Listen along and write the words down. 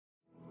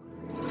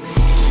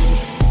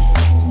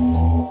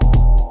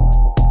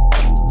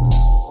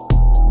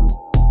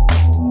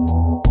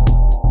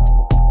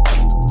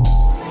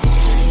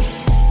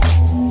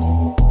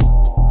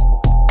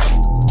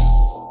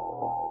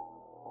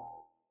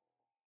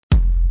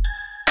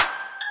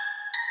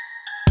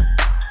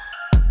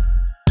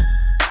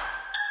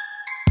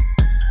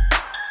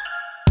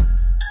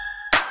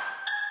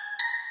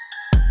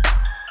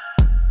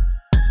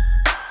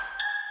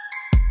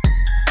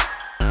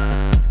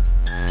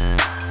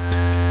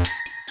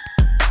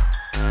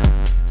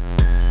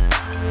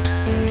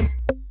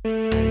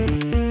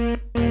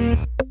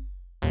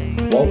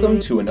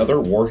Welcome to another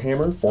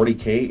Warhammer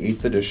 40k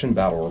 8th edition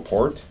battle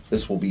report.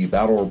 This will be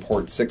battle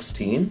report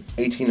 16,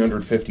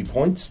 1850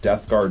 points,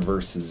 Death Guard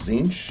versus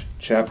Tzeentch,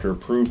 chapter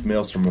approved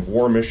Maelstrom of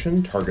War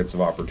mission, targets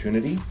of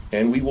opportunity,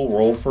 and we will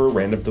roll for a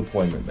random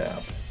deployment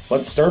map.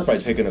 Let's start by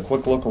taking a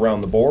quick look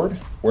around the board,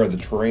 where the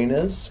terrain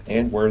is,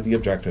 and where the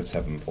objectives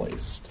have been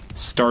placed.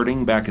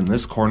 Starting back in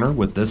this corner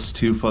with this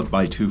 2 foot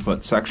by 2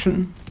 foot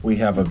section, we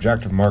have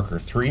objective marker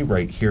 3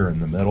 right here in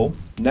the middle.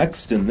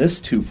 Next, in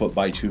this 2 foot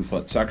by 2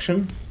 foot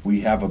section,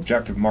 we have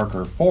objective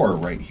marker 4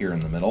 right here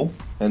in the middle.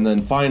 And then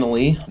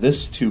finally,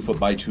 this 2 foot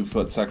by 2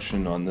 foot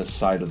section on this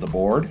side of the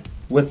board,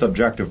 with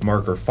objective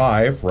marker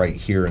 5 right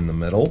here in the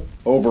middle.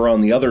 Over on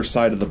the other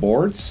side of the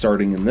board,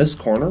 starting in this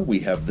corner, we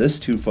have this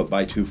 2 foot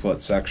by 2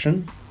 foot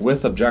section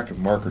with objective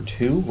marker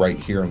 2 right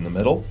here in the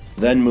middle.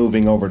 Then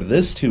moving over to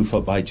this 2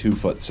 foot by 2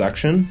 foot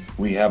section,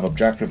 we have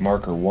objective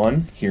marker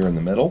 1 here in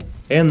the middle.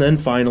 And then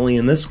finally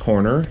in this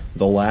corner,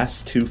 the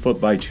last 2 foot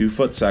by 2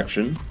 foot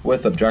section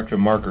with objective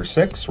marker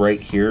 6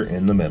 right here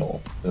in the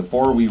middle.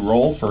 Before we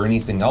roll for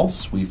anything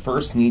else, we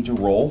first need to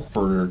roll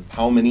for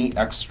how many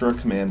extra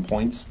command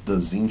points the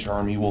Tzeentch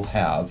army will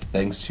have,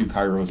 thanks to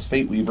Kairos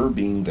Fateweaver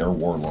being their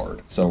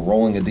warlord. So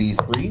rolling a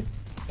d3,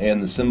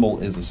 and the symbol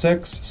is a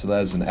 6, so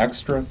that is an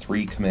extra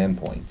 3 command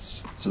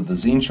points. So the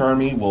Tzeentch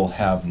army will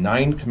have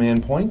 9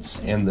 command points,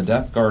 and the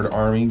Death Guard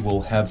army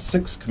will have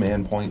 6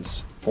 command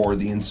points for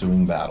the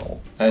ensuing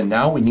battle. And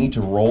now we need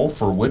to roll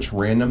for which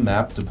random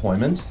map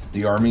deployment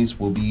the armies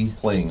will be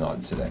playing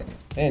on today.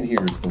 And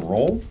here's the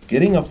roll.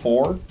 Getting a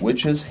 4,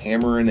 which is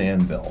Hammer and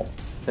Anvil.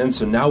 And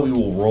so now we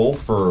will roll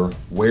for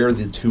where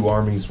the 2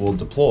 armies will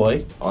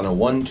deploy. On a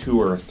 1, 2,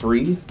 or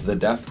 3, the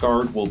Death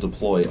Guard will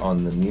deploy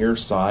on the near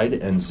side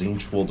and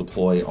Tzeentch will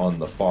deploy on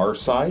the far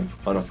side.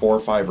 On a 4,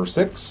 5, or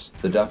 6,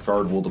 the Death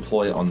Guard will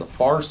deploy on the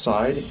far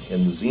side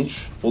and the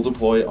Tzeentch will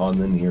deploy on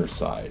the near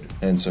side.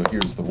 And so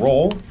here's the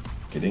roll.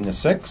 Getting a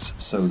 6,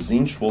 so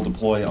Tzeentch will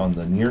deploy on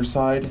the near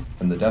side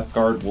and the Death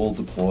Guard will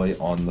deploy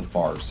on the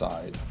far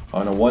side.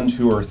 On a 1,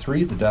 2, or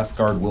 3, the Death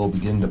Guard will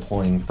begin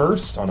deploying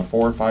first. On a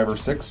 4, 5, or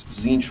 6,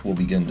 Tzeentch will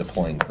begin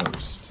deploying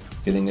first.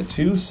 Getting a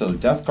 2, so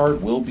Death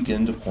Guard will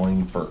begin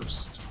deploying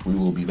first. We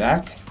will be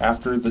back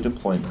after the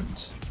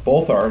deployment.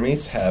 Both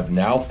armies have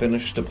now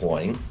finished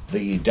deploying.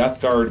 The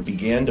Death Guard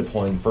began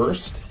deploying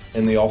first,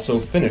 and they also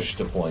finished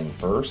deploying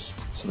first,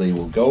 so they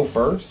will go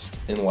first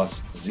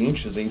unless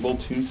Tzeentch is able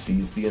to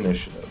seize the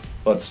initiative.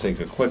 Let's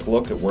take a quick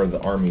look at where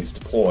the armies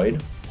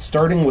deployed.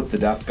 Starting with the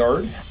Death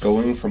Guard,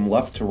 going from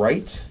left to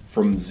right,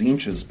 from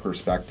Tzeentch's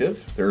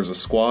perspective, there's a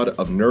squad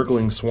of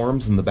Nurgling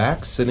swarms in the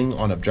back sitting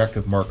on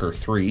objective marker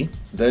 3.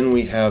 Then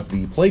we have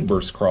the Plague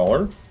Burst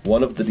Crawler,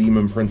 one of the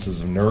Demon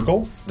Princes of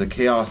Nurgle, the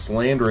Chaos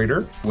Land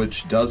Raider,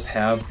 which does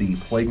have the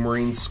Plague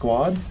Marine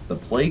squad, the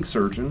Plague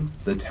Surgeon,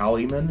 the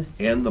Tallyman,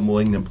 and the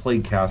Malignant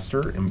Plague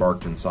Caster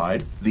embarked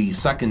inside, the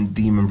second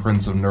Demon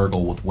Prince of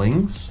Nurgle with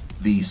wings,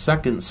 the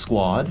second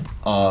squad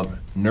of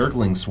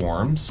Nurgling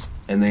swarms,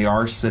 and they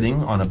are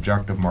sitting on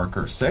objective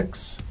marker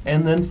 6,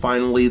 and then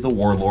finally the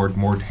Warlord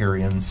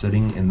Mortarion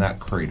sitting in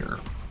that crater.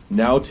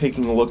 Now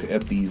taking a look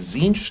at the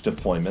Tzeentch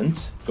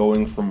deployment,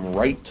 going from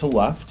right to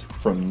left,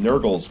 from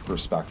Nurgle's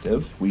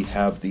perspective, we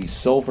have the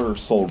Silver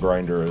Soul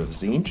Grinder of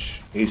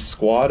Tzeentch, a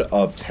squad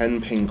of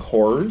 10 pink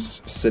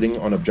horrors sitting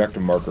on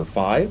objective marker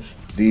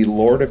 5, the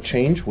Lord of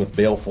Change with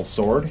Baleful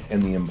Sword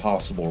and the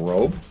Impossible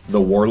Robe,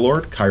 the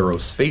Warlord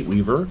Kairos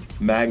Fateweaver,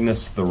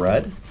 Magnus the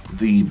Red,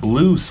 the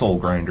Blue Soul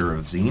Grinder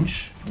of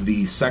Tzeentch,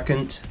 the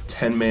second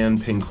 10-man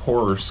pink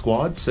horror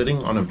squad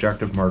sitting on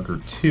objective marker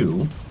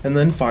 2, and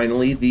then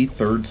finally the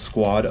third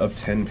squad of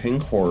 10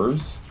 pink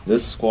horrors.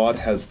 This squad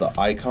has the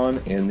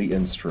icon and the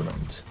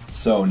instrument.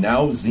 So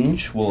now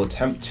Tzeentch will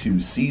attempt to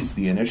seize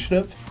the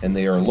initiative, and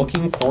they are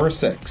looking for a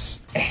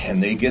 6.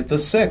 And they get the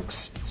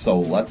 6. So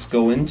let's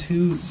go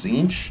into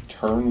Tzeentch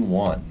turn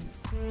 1.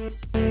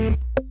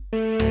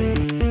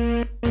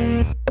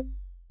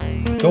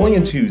 Going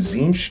into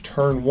Tzeentch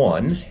turn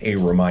 1, a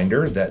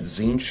reminder that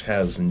Tzeentch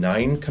has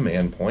 9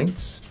 command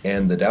points,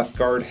 and the Death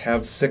Guard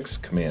have 6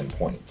 command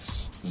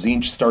points.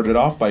 Tzeentch started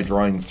off by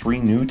drawing 3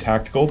 new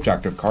tactical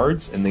objective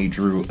cards, and they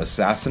drew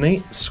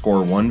Assassinate,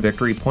 score 1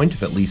 victory point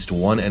if at least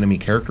 1 enemy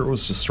character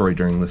was destroyed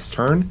during this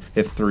turn.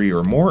 If 3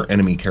 or more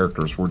enemy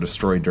characters were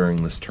destroyed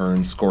during this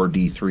turn, score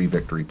D3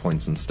 victory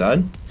points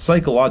instead.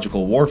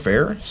 Psychological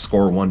Warfare,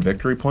 score 1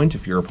 victory point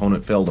if your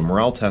opponent failed a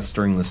morale test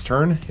during this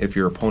turn. If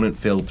your opponent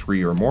failed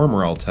 3 or more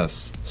morale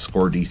tests,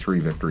 score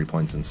D3 victory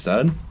points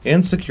instead.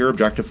 And Secure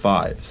Objective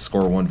 5,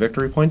 score 1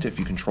 victory point if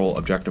you control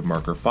objective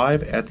marker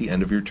 5 at the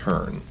end of your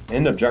turn.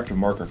 And objective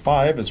marker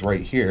 5 is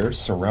right here,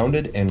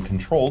 surrounded and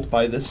controlled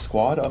by this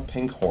squad of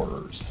pink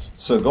horrors.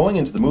 So going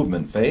into the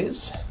movement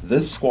phase,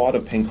 this squad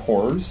of pink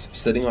horrors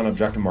sitting on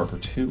objective marker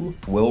 2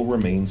 will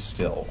remain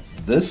still.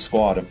 This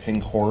squad of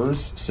pink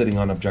horrors sitting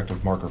on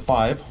objective marker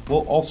 5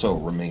 will also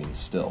remain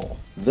still.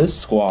 This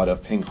squad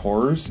of pink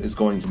horrors is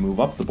going to move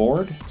up the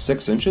board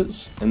 6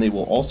 inches, and they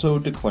will also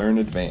declare an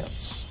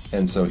advance.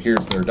 And so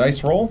here's their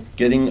dice roll,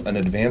 getting an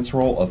advance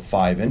roll of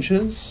 5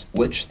 inches,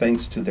 which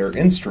thanks to their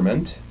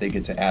instrument, they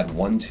get to add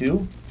 1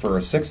 to for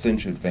a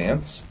 6-inch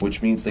advance,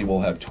 which means they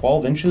will have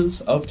 12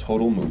 inches of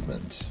total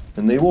movement.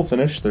 And they will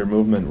finish their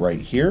movement right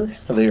here.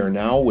 They are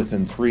now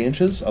within 3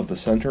 inches of the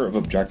center of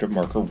objective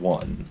marker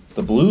 1.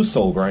 The blue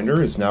Soul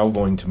Grinder is now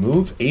going to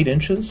move 8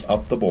 inches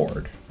up the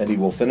board, and he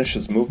will finish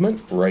his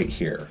movement right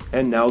here.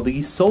 And now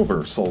the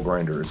silver Soul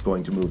Grinder is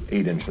going to move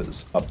 8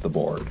 inches up the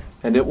board,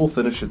 and it will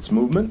finish its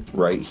movement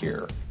right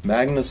here.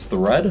 Magnus the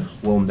Red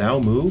will now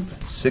move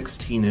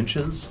 16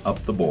 inches up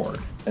the board.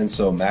 And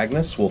so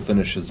Magnus will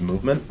finish his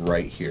movement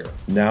right here.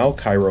 Now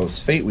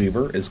Kairos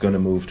Fateweaver is going to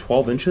move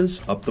 12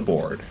 inches up the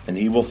board, and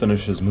he will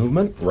finish his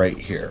movement right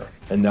here.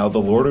 And now the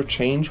Lord of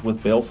Change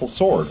with Baleful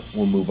Sword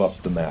will move up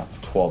the map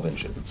 12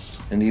 inches,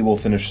 and he will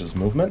finish his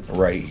movement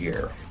right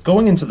here.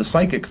 Going into the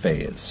Psychic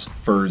phase,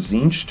 for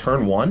Tzeentch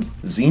turn 1,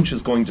 Tzeentch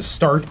is going to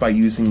start by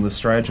using the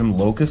stratagem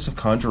Locus of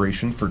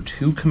Conjuration for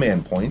 2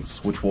 command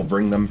points, which will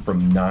bring them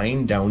from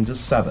 9 down to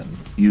 7.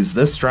 Use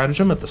this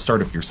stratagem at the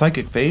start of your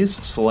Psychic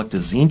phase, select a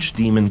Tzeentch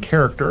demon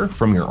character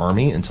from your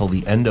army. Until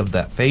the end of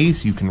that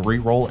phase, you can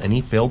reroll any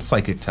failed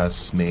Psychic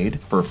tests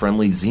made for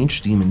friendly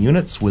Tzeentch demon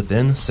units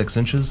within 6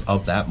 inches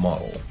of that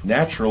model.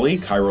 Naturally,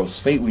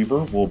 Kairos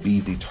Fateweaver will be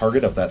the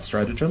target of that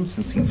stratagem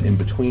since he's in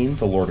between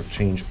the Lord of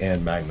Change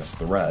and Magnus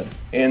the Red.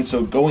 And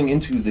so going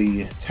into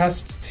the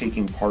test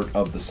taking part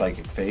of the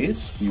Psychic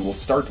phase, we will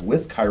start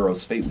with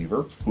Kairos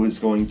Fateweaver, who is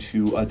going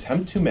to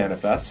attempt to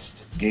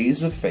manifest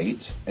Gaze of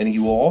Fate, and he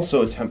will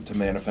also attempt to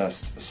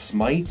manifest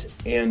Smite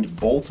and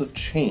Bolt of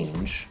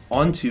Change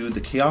onto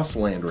the Chaos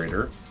Land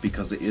Raider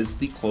because it is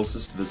the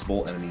closest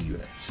visible enemy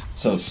unit.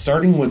 So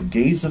starting with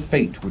Gaze of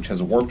Fate, which has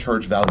a warp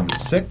charge value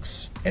of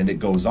 6, and it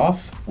goes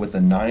off with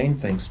a 9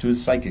 thanks to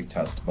his Psychic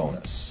test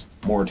bonus.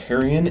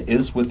 Mortarion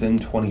is within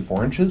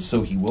 24 inches,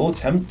 so he will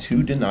attempt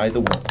to deny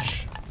the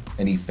witch,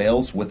 and he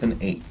fails with an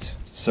 8.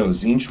 So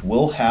Tzeentch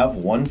will have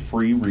 1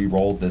 free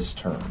reroll this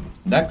turn.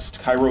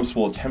 Next, Kairos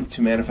will attempt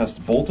to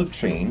manifest Bolt of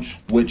Change,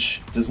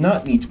 which does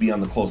not need to be on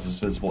the closest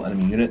visible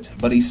enemy unit,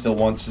 but he still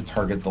wants to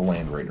target the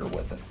Land Raider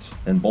with it.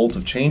 And Bolt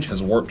of Change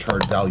has a warp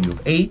charge value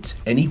of 8,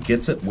 and he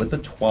gets it with a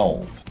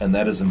 12. And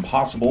that is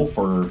impossible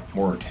for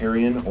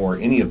Mortarion or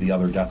any of the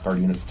other Death Guard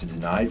units to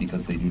deny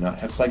because they do not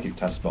have Psychic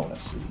test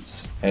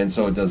bonuses. And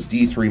so it does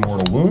D3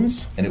 mortal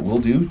wounds, and it will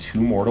do 2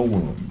 mortal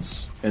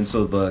wounds. And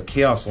so the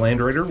Chaos Land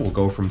Raider will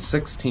go from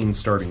 16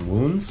 starting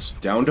wounds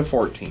down to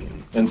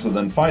 14. And so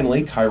then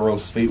finally,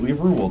 Kairos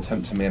Fateweaver will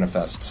attempt to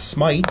manifest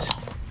Smite,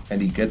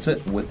 and he gets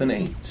it with an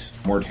 8.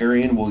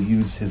 Mortarion will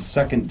use his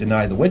second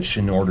Deny the Witch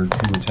in order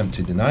to attempt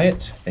to deny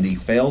it, and he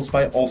fails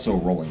by also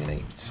rolling an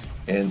 8.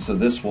 And so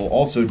this will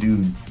also do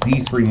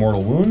D3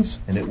 mortal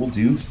wounds, and it will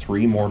do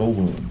 3 mortal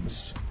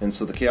wounds. And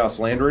so the Chaos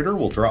Land Raider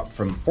will drop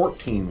from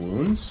 14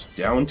 wounds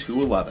down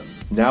to 11.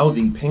 Now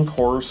the Pink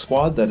Horror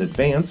Squad that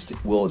advanced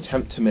will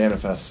attempt to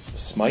manifest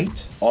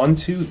Smite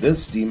onto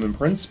this Demon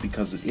Prince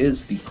because it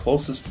is the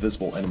closest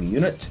visible enemy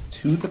unit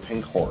to the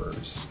Pink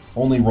Horrors.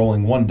 Only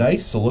rolling 1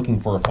 dice, so looking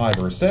for a 5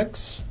 or a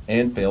 6,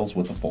 and fails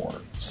with a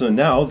 4. So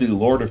now the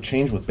Lord of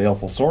Change with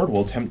Baleful Sword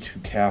will attempt to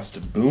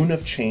cast Boon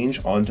of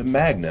Change onto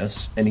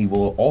Magnus, and he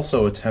will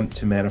also attempt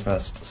to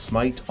manifest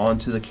Smite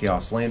onto the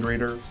Chaos Land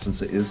Raider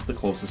since it is the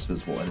closest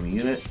visible enemy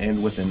unit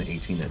and within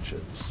 18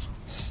 inches.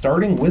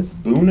 Starting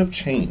with Boon of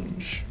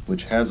Change,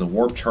 which has a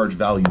warp charge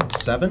value of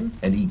 7,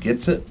 and he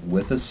gets it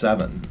with a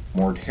 7.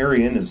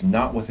 Mortarion is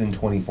not within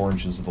 24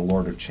 inches of the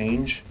Lord of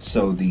Change,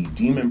 so the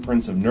Demon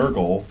Prince of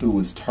Nurgle, who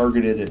was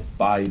targeted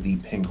by the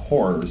Pink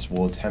Horrors,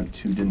 will attempt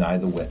to deny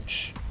the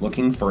witch,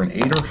 looking for an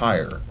 8 or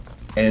higher,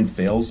 and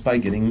fails by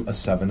getting a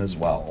 7 as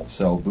well.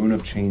 So Boon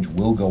of Change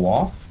will go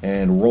off,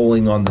 and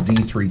rolling on the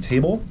D3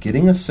 table,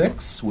 getting a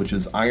 6, which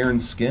is Iron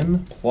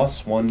Skin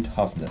plus 1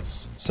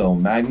 toughness. So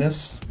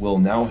Magnus will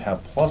now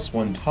have plus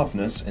 1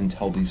 toughness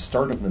until the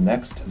start of the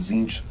next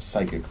Tzeentch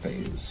Psychic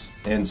phase.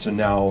 And so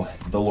now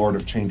the Lord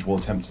of Change will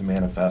attempt to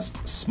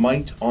manifest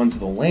Smite onto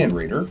the Land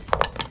Raider,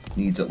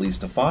 needs at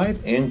least a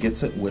 5, and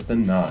gets it with a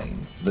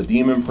 9. The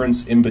Demon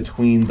Prince in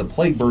between the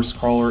Plague Burst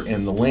Crawler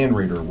and the Land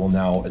Raider will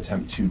now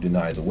attempt to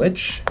deny the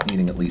witch,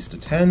 needing at least a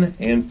 10,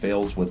 and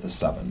fails with a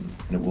 7.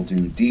 And it will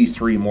do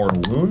D3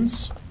 mortal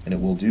wounds, and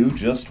it will do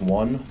just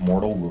 1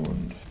 mortal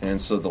wound. And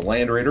so the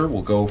Land Raider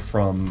will go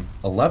from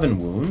 11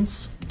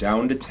 wounds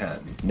down to 10.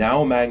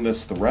 Now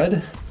Magnus the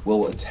Red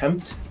will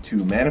attempt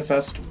to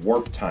manifest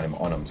Warp Time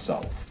on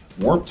himself.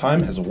 Warp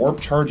Time has a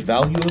warp charge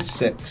value of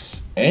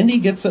 6, and he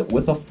gets it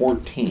with a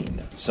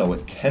 14, so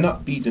it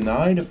cannot be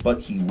denied, but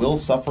he will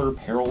suffer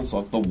perils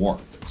of the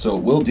warp. So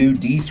it will do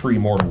D3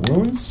 mortal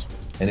wounds,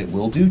 and it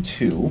will do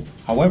 2.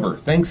 However,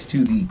 thanks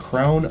to the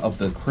Crown of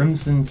the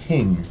Crimson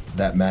King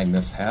that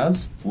Magnus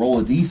has, roll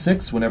a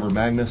D6 whenever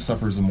Magnus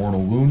suffers a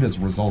mortal wound as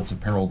a result of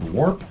peril of the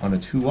warp. On a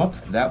 2-up,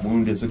 that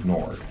wound is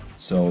ignored.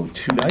 So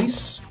 2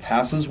 dice,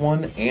 passes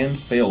 1, and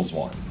fails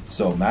 1.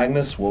 So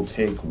Magnus will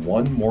take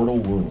 1 mortal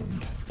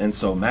wound. And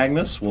so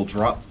Magnus will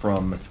drop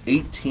from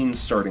 18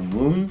 starting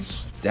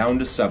wounds down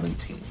to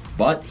 17.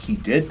 but he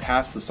did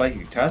pass the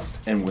psychic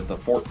test, and with a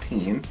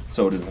 14,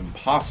 so it is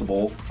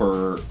impossible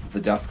for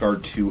the Death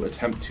Guard to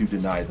attempt to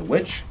deny the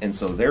witch, and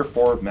so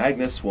therefore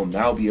Magnus will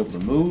now be able to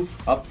move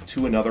up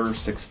to another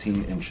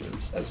 16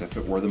 inches, as if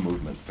it were the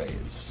movement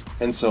phase.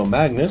 And so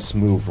Magnus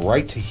moved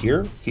right to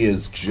here. He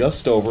is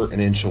just over an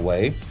inch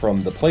away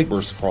from the Plague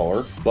Burst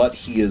Crawler, but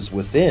he is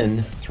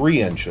within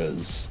 3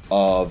 inches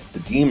of the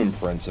Demon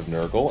Prince of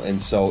Nurgle, and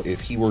so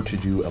if he were to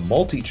do a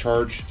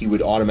multi-charge, he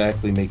would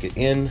automatically make it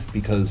in,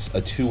 because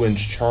a 2-inch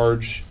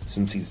charge,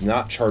 since he's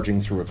not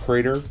charging through a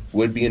crater,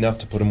 would be enough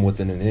to put him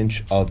within an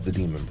inch of the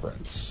Demon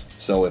Prince.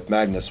 So if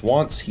Magnus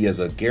wants, he has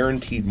a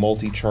guaranteed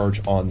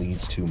multi-charge on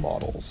these 2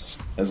 models,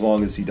 as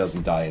long as he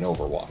doesn't die in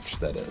Overwatch,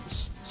 that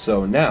is.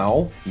 So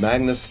now,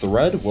 Magnus the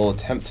Red will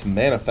attempt to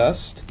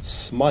manifest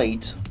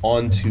Smite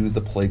onto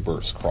the Plague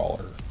Burst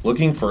Crawler,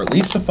 looking for at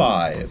least a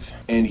 5,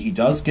 and he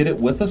does get it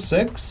with a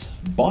 6,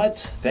 but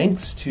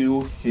thanks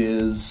to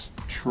his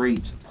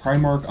trait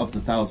Primarch of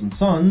the Thousand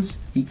Suns,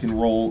 he can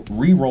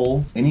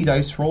re-roll any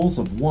dice rolls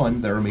of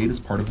 1 that are made as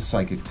part of a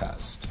psychic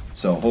test.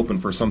 So hoping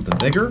for something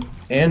bigger,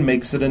 and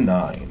makes it a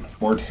 9.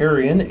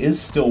 Mortarion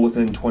is still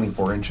within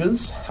 24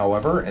 inches,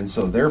 however, and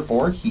so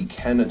therefore he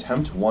can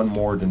attempt one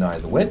more Deny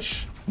the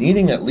Witch,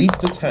 needing at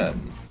least a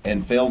 10,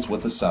 and fails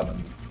with a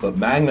 7. But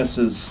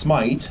Magnus's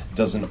Smite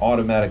does an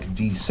automatic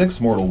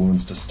D6 mortal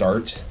wounds to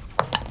start,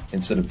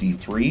 instead of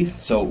D3,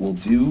 so it will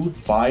do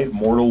 5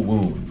 mortal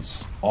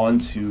wounds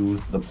onto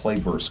the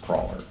Plague Burst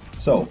Crawler.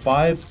 So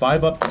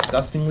 5 up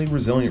disgustingly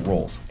resilient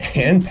rolls,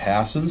 and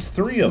passes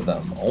 3 of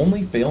them,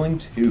 only failing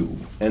 2.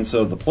 And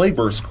so the Plague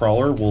Burst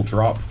Crawler will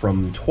drop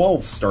from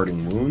 12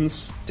 starting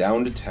wounds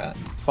down to 10.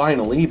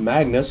 Finally,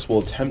 Magnus will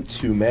attempt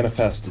to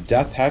manifest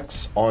Death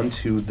Hex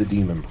onto the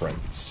Demon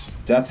Prince.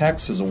 Death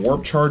Hex is a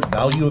warp charge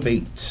value of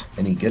 8,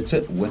 and he gets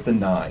it with a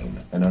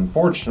 9. And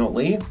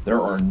unfortunately,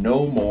 there are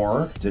no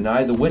more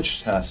Deny the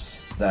Witch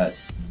tests that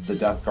the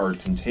Death Guard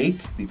can take,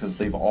 because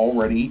they've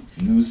already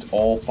used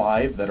all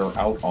 5 that are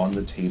out on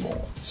the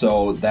table.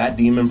 So that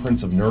Demon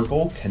Prince of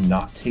Nurgle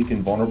cannot take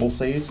invulnerable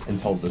saves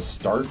until the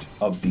start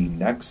of the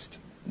next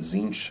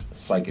Tzeentch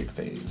Psychic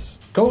phase.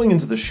 Going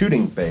into the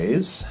shooting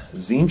phase,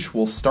 Tzeentch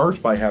will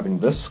start by having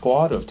this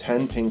squad of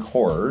 10 pink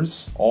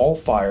horrors all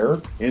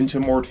fire into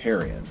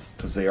Mortarion,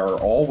 because they are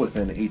all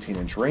within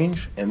 18-inch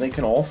range, and they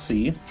can all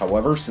see.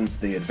 However, since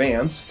they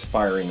advanced,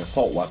 firing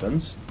assault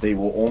weapons, they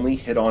will only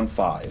hit on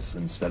 5s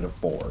instead of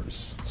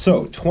 4s.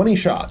 So, 20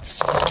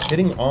 shots,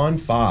 hitting on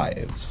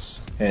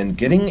 5s, and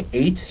getting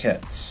 8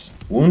 hits,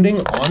 wounding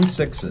on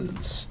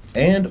 6s,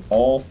 and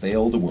all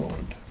fail to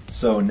wound.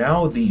 So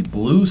now the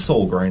blue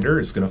Soul Grinder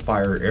is going to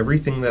fire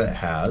everything that it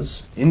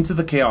has into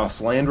the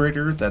Chaos Land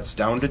Raider that's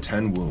down to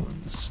 10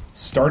 wounds.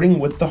 Starting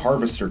with the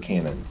Harvester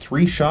Cannon,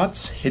 3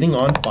 shots hitting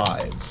on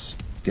 5s,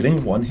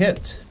 getting 1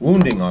 hit,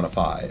 wounding on a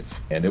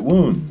 5, and it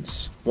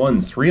wounds.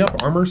 1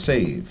 3-up armor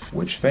save,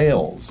 which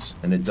fails,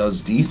 and it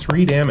does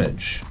D3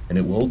 damage, and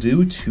it will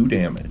do 2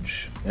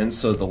 damage. And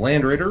so the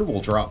Land Raider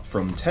will drop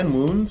from 10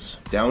 wounds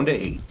down to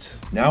 8.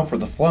 Now for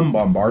the Phlegm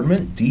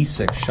Bombardment,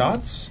 D6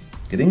 shots,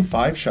 getting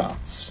 5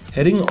 shots,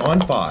 hitting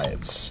on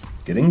 5s,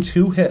 getting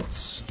 2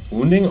 hits,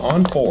 wounding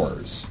on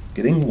 4s,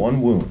 getting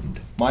 1 wound.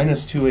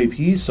 Minus 2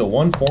 AP, so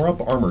 1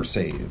 4-up armor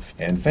save,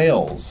 and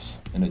fails,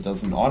 and it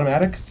does an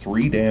automatic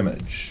 3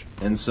 damage.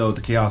 And so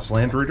the Chaos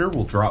Land Raider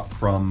will drop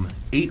from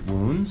 8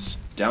 wounds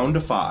down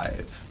to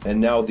 5. And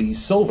now the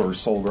Silver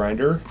Soul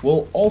Grinder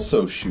will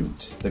also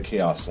shoot the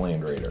Chaos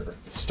Land Raider.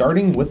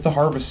 Starting with the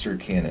Harvester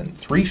Cannon,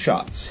 3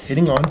 shots,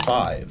 hitting on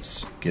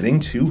 5s,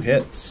 getting 2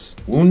 hits,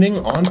 wounding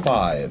on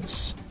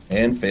 5s,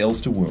 and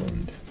fails to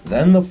wound.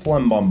 Then the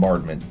Phlegm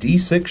Bombardment,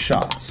 D6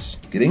 shots,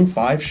 getting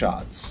 5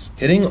 shots,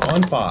 hitting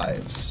on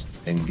 5s,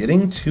 and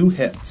getting 2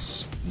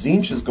 hits.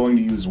 Tzeentch is going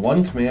to use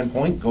 1 command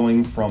point,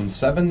 going from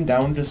 7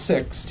 down to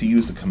 6, to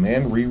use a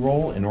command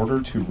reroll in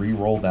order to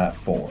reroll that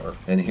 4.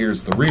 And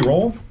here's the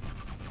reroll.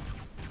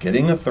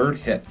 Getting a 3rd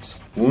hit,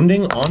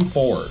 wounding on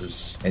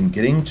 4s, and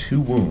getting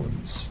 2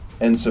 wounds.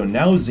 And so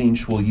now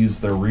Tzeentch will use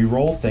their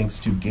reroll thanks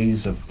to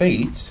Gaze of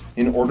Fate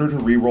in order to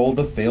reroll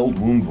the failed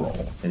wound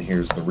roll. And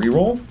here's the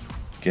reroll.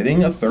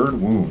 Getting a 3rd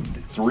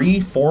wound, 3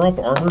 4-up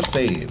armor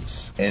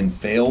saves, and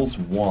fails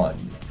 1.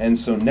 And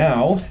so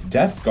now,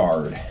 Death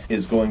Guard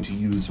is going to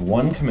use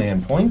 1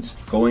 command point,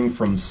 going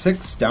from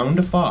 6 down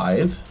to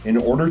 5, in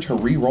order to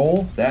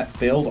re-roll that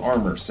failed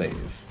armor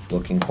save.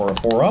 Looking for a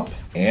 4-up,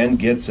 and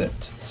gets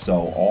it.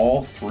 So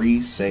all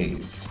 3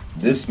 saved.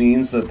 This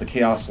means that the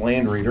Chaos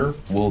Land Raider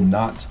will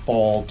not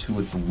fall to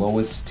its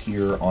lowest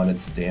tier on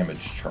its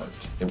damage chart.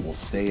 It will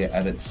stay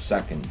at its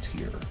 2nd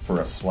tier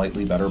for a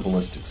slightly better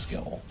ballistic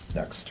skill.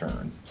 next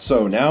turn.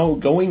 So now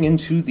going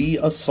into the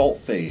assault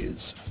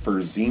phase for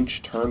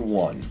Tzeentch turn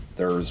 1.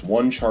 There's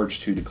one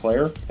charge to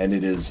declare, and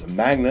it is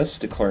Magnus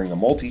declaring a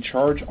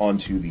multi-charge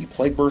onto the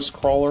Plague Burst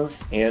Crawler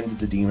and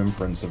the Demon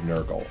Prince of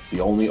Nurgle.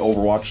 The only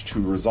Overwatch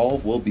to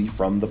resolve will be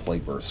from the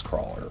Plague Burst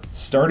Crawler.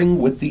 Starting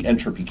with the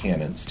Entropy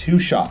Cannons, 2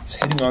 shots,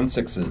 hitting on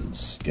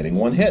 6s, getting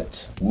 1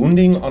 hit,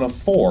 wounding on a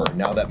 4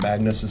 now that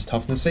Magnus is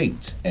toughness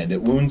 8, and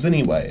it wounds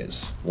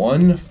anyways.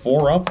 1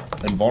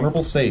 4-up and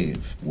vulnerable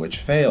save, which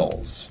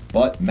fails.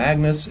 But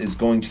Magnus is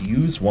going to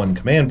use 1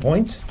 command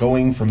point,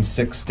 going from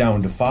 6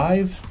 down to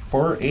 5,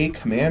 for a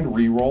command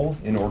reroll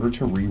in order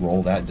to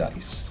reroll that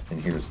dice.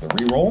 And here's the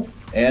reroll,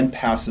 and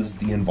passes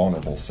the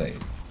invulnerable save.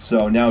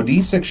 So now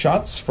D6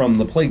 shots from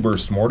the Plague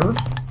Burst Mortar,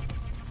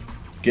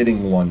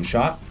 getting 1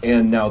 shot,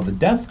 and now the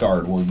Death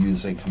Guard will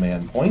use a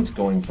command point,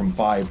 going from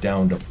 5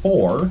 down to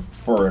 4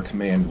 for a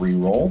command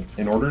reroll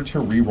in order to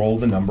reroll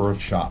the number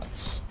of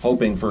shots.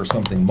 Hoping for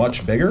something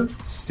much bigger,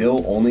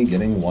 still only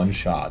getting 1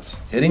 shot,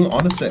 hitting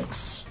on a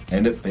 6,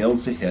 and it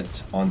fails to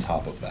hit on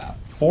top of that.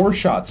 4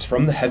 shots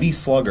from the Heavy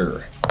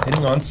Slugger,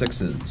 hitting on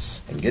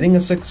 6s, and getting a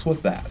 6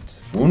 with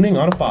that. Wounding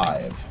on a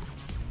 5,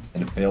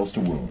 and it fails to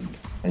wound.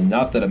 And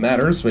not that it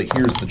matters, but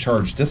here's the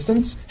charge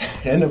distance,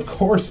 and of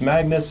course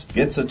Magnus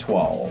gets a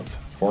 12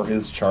 for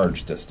his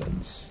charge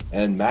distance.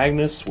 And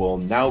Magnus will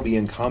now be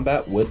in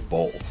combat with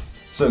both.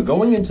 So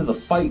going into the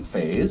fight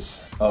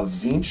phase of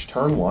Tzeentch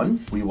turn 1,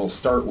 we will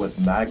start with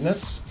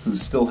Magnus, who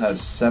still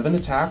has 7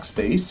 attacks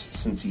base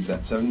since he's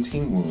at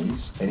 17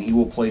 wounds, and he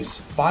will place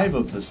 5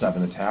 of the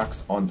 7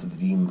 attacks onto the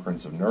Demon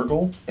Prince of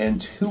Nurgle, and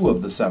 2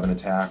 of the 7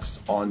 attacks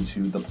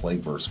onto the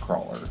Plague Burst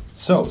Crawler.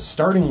 So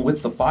starting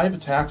with the 5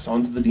 attacks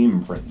onto the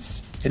Demon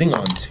Prince, hitting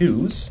on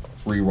 2s,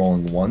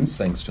 rerolling 1s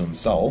thanks to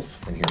himself,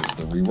 and here's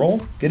the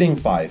reroll, getting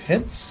 5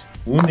 hits,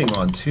 wounding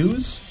on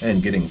 2s,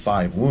 and getting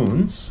 5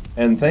 wounds.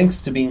 And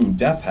thanks to being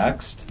death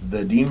hexed,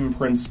 the Demon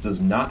Prince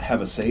does not have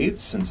a save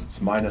since it's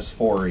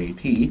 -4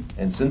 AP,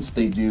 and since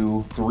they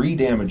do 3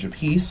 damage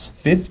apiece,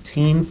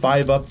 15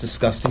 5-up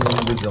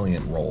disgustingly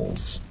resilient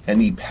rolls.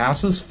 And he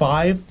passes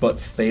 5 but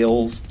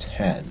fails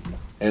 10.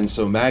 And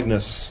so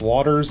Magnus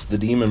slaughters the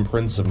Demon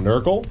Prince of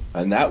Nurgle,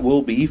 and that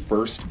will be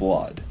first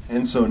blood.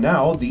 And so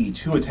now the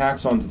 2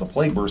 attacks onto the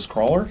Plague Burst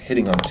Crawler,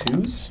 hitting on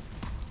 2s,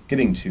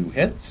 getting 2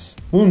 hits,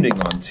 wounding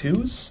on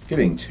 2s,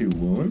 getting 2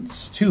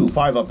 wounds, 2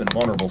 5-up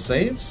invulnerable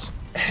saves,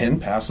 and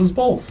passes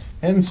both.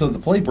 And so the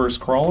Plague Burst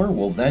Crawler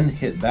will then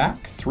hit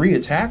back, 3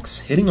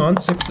 attacks, hitting on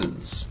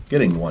 6s,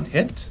 getting 1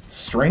 hit.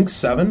 Strength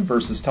 7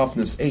 versus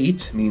Toughness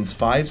 8 means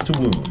 5s to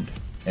wound,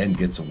 and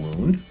gets a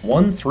wound.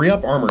 1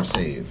 3-up armor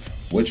save,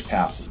 which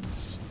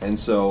passes. And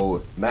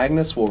so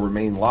Magnus will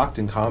remain locked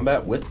in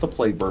combat with the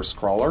Plague Burst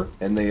Crawler,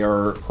 and they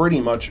are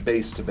pretty much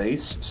base to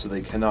base, so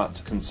they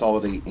cannot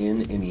consolidate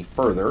in any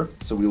further.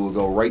 So we will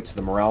go right to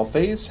the morale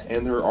phase,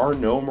 and there are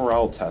no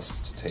morale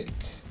tests to take.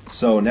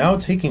 So now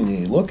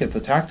taking a look at the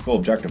tactical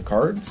objective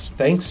cards,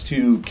 thanks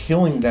to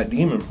killing that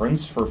Demon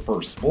Prince for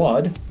first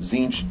blood,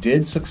 Tzeentch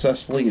did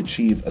successfully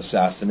achieve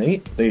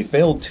Assassinate. They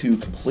failed to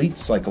complete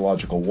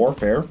Psychological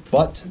Warfare,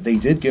 but they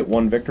did get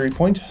 1 victory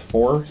point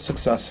for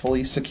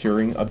successfully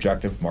securing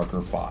Objective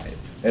Marker 5.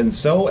 And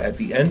so at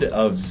the end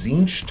of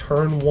Tzeentch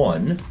turn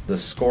 1, the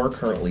score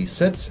currently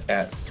sits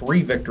at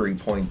 3 victory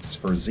points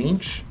for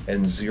Tzeentch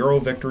and 0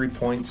 victory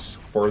points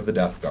for the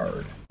Death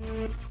Guard.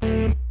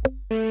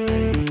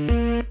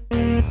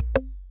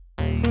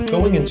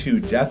 Going into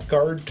Death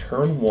Guard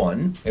turn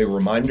 1, a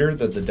reminder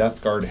that the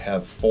Death Guard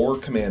have 4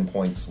 command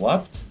points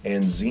left,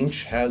 and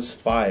Tzeentch has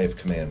 5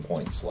 command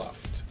points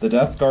left. The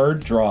Death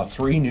Guard draw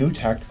 3 new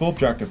tactical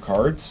objective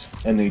cards,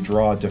 and they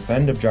draw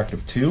Defend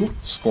Objective 2,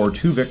 score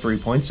 2 victory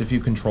points if you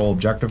control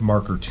Objective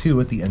Marker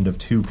 2 at the end of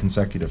 2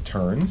 consecutive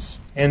turns.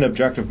 And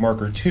Objective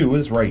Marker 2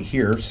 is right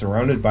here,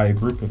 surrounded by a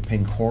group of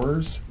pink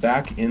horrors,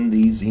 back in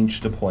the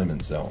Tzeentch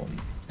deployment zone.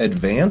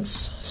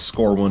 Advance,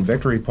 score 1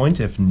 victory point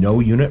if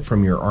no unit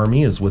from your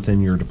army is within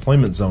your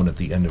deployment zone at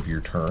the end of your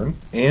turn.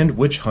 And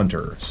Witch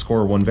Hunter,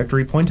 score 1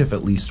 victory point if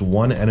at least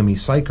 1 enemy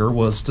Psyker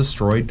was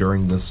destroyed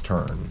during this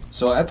turn.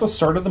 So at the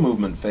start of the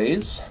movement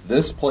phase,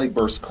 this Plague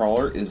Burst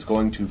Crawler is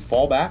going to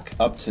fall back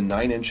up to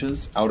 9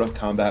 inches out of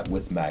combat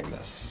with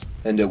Magnus,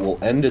 and it will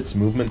end its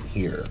movement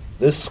here.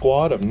 This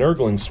squad of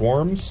Nurgling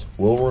Swarms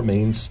will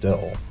remain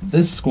still.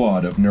 This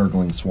squad of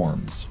Nurgling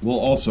Swarms will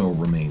also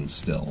remain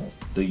still.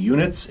 The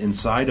units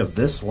inside of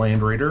this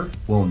Land Raider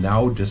will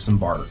now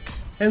disembark.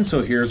 And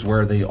so here's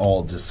where they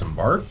all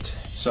disembarked.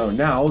 So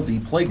now the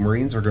Plague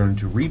Marines are going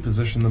to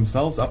reposition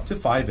themselves up to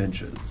 5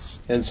 inches.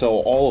 And so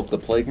all of the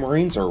Plague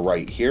Marines are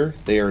right here.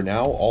 They are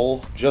now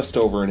all just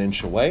over 1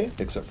 inch away,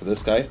 except for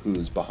this guy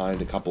who's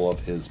behind a couple of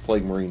his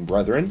Plague Marine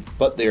brethren.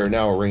 But they are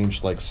now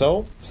arranged like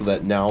so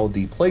that now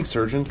the Plague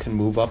Surgeon can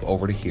move up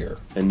over to here.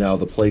 And now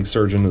the Plague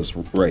Surgeon is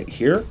right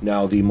here.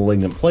 Now the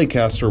Malignant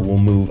Plaguecaster will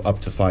move up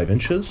to 5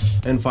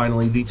 inches. And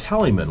finally the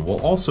Tallyman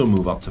will also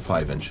move up to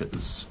 5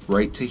 inches,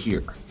 right to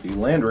here. The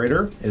Land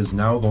Raider is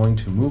now going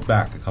to move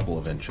back a couple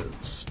of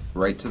inches,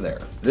 right to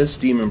there. This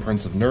Demon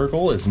Prince of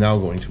Nurgle is now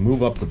going to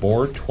move up the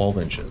board 12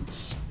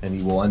 inches. and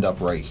he will end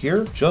up right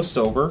here, just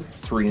over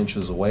 3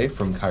 inches away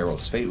from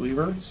Kairos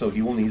Fateweaver, so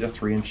he will need a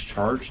 3-inch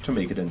charge to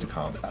make it into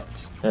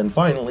combat. And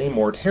finally,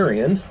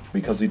 Mortarion,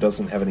 because he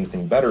doesn't have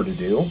anything better to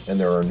do, and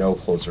there are no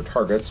closer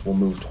targets, will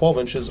move 12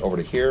 inches over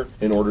to here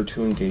in order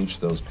to engage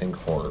those pink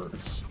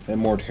horrors.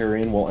 And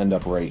Mortarion will end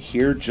up right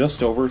here,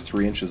 just over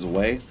 3 inches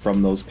away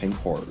from those pink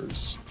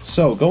horrors.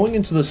 So, going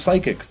into the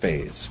Psychic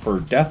phase, for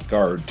Death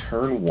Guard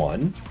turn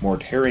 1,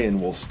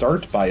 Mortarion will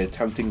start by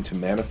attempting to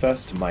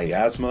manifest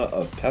Miasma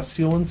of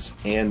Pestilence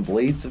and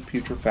Blades of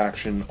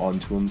Putrefaction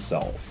onto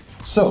himself.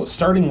 So,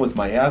 starting with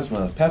Miasma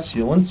of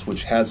Pestilence,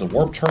 which has a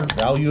warp charge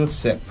value of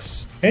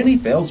 6, and he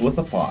fails with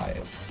a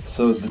 5.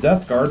 So the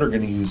Death Guard are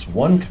going to use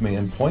 1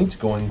 command point,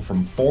 going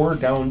from 4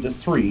 down to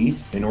 3,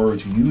 in order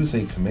to use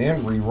a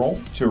command reroll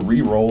to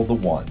reroll the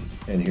 1.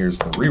 And here's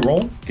the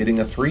reroll, getting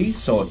a 3,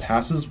 so it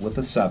passes with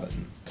a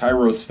 7.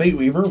 Kairos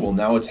Fateweaver will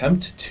now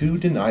attempt to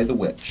deny the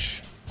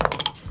Witch.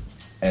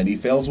 And he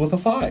fails with a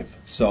 5,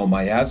 so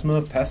Miasma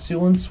of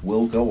Pestilence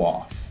will go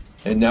off.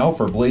 And now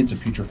for Blades of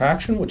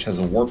Putrefaction, which has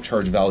a warp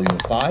charge value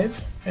of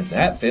 5, and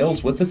that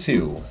fails with a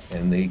 2,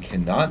 and they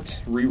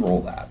cannot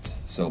reroll that.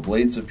 So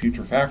Blades of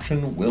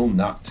Putrefaction will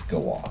not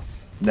go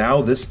off.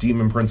 Now this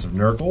Demon Prince of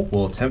Nurgle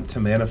will attempt to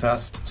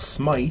manifest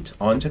Smite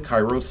onto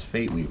Kairos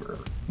Fateweaver,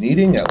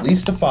 needing at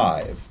least a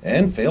 5,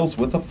 and fails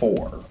with a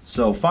 4.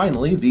 So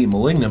finally, the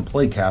Malignant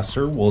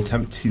Plaguecaster will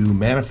attempt to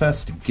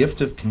manifest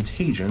Gift of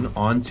Contagion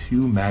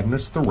onto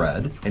Magnus the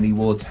Red, and he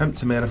will attempt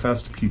to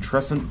manifest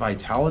Putrescent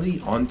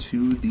Vitality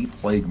onto the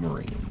Plague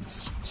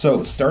Marines.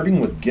 So starting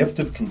with Gift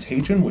of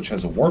Contagion, which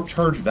has a warp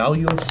charge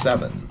value of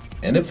 7,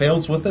 and it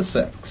fails with a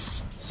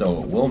 6,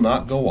 so it will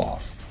not go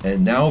off.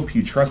 And now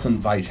Putrescent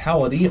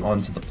Vitality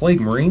onto the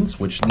Plague Marines,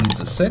 which needs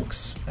a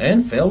 6,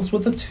 and fails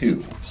with a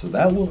 2, so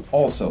that will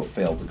also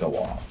fail to go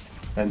off.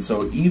 And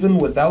so even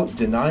without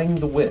denying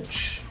the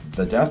Witch,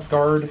 the Death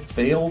Guard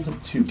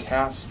failed to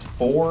cast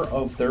 4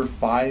 of their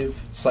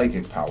 5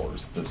 psychic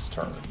powers this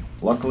turn.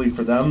 Luckily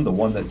for them, the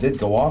one that did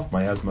go off,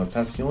 Miasma of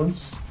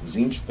Pestilence,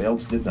 Tzeentch failed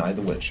to deny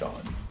the Witch on.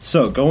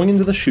 So, going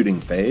into the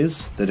shooting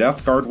phase, the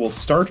Death Guard will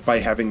start by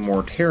having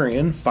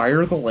Mortarion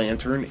fire the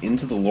lantern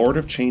into the Lord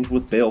of Change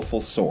with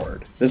Baleful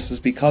Sword. This is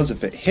because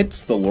if it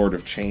hits the Lord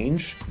of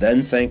Change,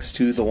 then thanks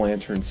to the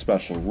lantern's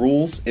special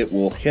rules, it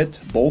will hit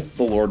both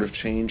the Lord of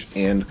Change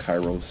and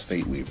Kairos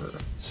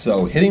Fateweaver.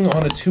 So, hitting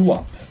on a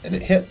 2-up, and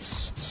it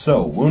hits.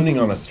 So, wounding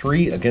on a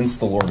 3 against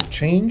the Lord of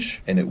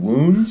Change, and it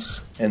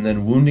wounds, and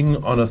then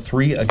wounding on a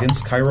 3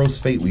 against Kairos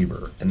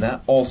Fateweaver, and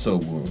that also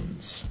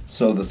wounds.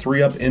 So the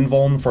 3-up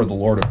invuln for the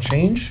Lord of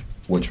Change,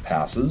 which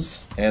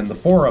passes, and the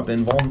 4-up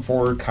invuln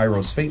for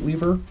Kairos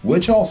Fateweaver,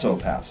 which also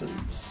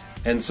passes.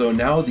 And so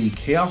now the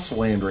Chaos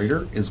Land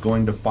Raider is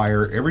going to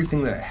fire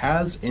everything that it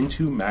has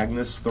into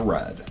Magnus the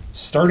Red.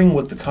 Starting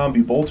with the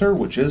Combi Bolter,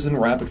 which is in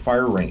rapid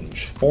fire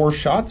range. 4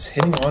 shots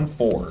hitting on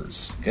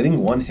 4s, getting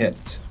 1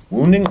 hit.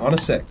 Wounding on a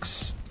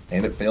 6,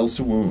 and it fails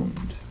to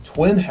wound.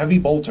 Twin Heavy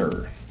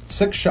Bolter,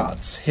 6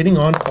 shots hitting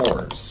on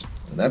 4s.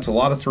 And that's a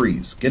lot of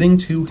 3s, getting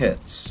 2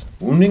 hits,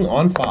 wounding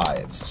on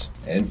 5s,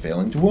 and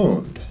failing to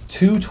wound.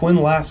 2 Twin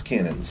Last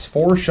Cannons,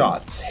 4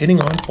 shots,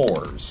 hitting on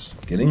 4s,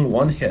 getting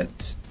 1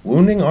 hit,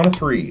 wounding on a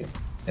 3,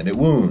 and it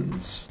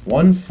wounds.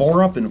 1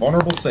 4-up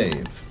invulnerable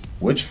save,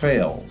 which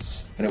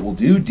fails, and it will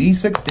do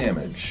d6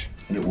 damage,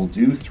 and it will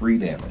do 3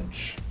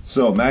 damage.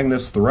 So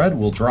Magnus the Red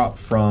will drop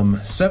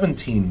from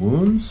 17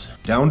 wounds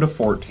down to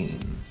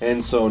 14.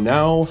 And so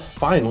now,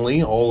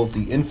 finally, all of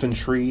the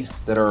infantry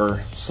that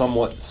are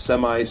somewhat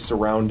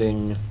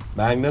semi-surrounding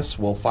Magnus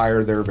will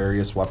fire their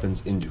various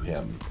weapons into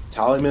him.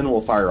 Tallyman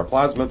will fire a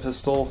plasma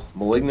pistol,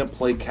 Malignant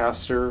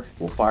Plaguecaster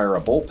will fire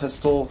a bolt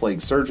pistol,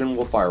 Plague Surgeon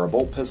will fire a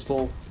bolt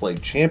pistol,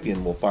 Plague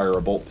Champion will fire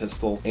a bolt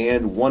pistol,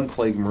 and 1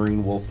 Plague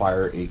Marine will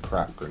fire a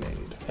crack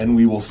grenade. And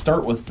we will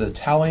start with the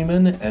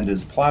Tallyman and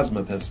his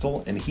plasma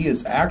pistol, and he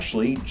is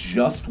actually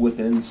just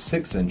within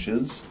 6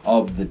 inches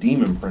of the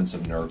Demon Prince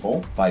of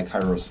Nurgle by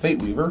Kairos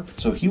Fateweaver,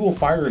 so he will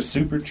fire a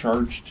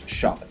supercharged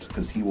shot,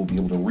 because he will be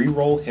able to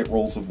reroll hit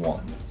rolls of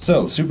 1.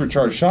 So,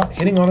 supercharged shot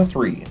hitting on a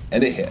 3,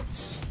 and it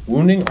hits.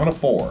 Wounding on a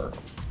 4,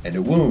 and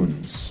it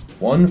wounds.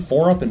 1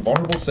 4-up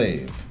invulnerable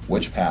save,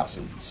 which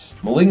passes.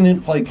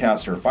 Malignant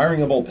Plaguecaster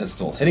firing a bolt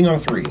pistol, hitting on a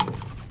 3,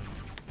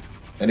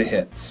 and it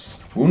hits.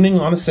 Wounding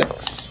on a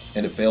 6,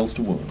 and it fails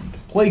to wound.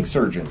 Plague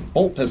Surgeon,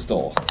 bolt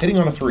pistol, hitting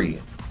on a 3,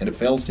 and it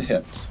fails to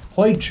hit.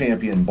 Plague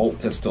Champion, bolt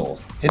pistol,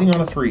 hitting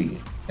on a 3,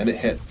 and it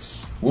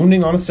hits.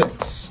 Wounding on a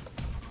 6,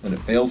 and it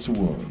fails to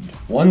wound.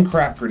 1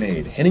 crack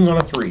grenade, hitting on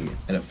a 3,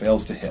 and it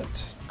fails to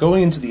hit.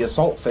 Going into the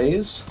assault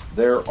phase,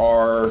 there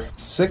are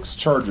 6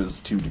 charges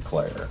to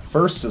declare.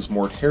 First is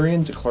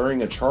Mortarion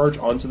declaring a charge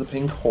onto the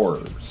pink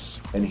horrors,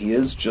 and he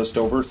is just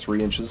over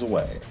 3 inches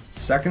away.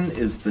 Second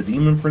is the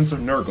Demon Prince of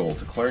Nurgle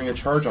declaring a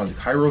charge onto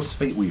Kairos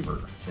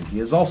Fateweaver, and he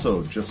is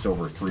also just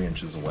over 3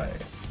 inches away.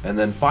 And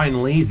then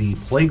finally, the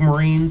Plague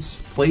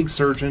Marines, Plague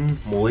Surgeon,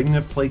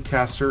 Malignant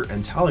Plaguecaster,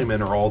 and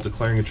Tallyman are all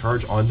declaring a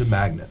charge onto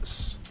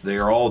Magnus. They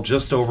are all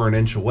just over an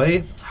inch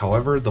away.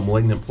 However, the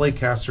Malignant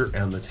Plaguecaster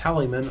and the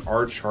Tallyman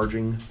are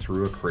charging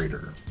through a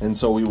crater. And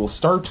so we will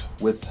start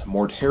with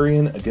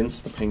Mortarion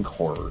against the Pink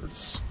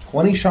Horrors.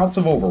 20 shots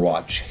of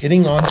Overwatch,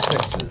 hitting on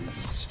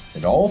 6s.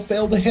 It all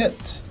failed to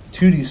hit.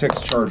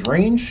 2d6 charge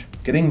range,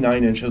 getting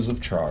 9 inches of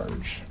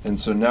charge. And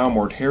so now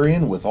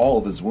Mortarion, with all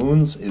of his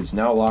wounds, is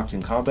now locked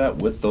in combat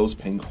with those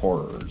Pink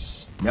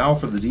Horrors. Now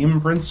for the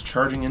Demon Prince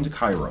charging into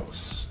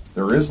Kairos.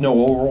 There is no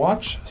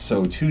Overwatch,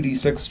 so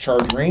 2d6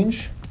 charge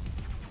range,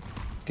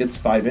 gets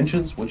 5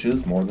 inches, which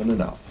is more than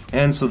enough.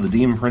 And so the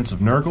Demon Prince of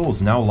Nurgle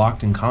is now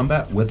locked in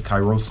combat with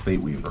Kairos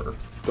Fateweaver.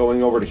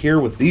 Going over to here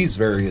with these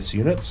various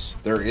units,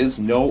 there is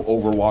no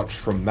Overwatch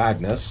from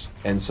Magnus,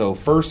 and so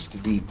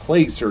first the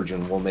Plague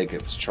Surgeon will make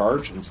its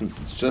charge, and since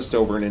it's just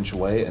over an inch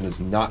away and is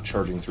not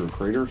charging through a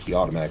crater, he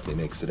automatically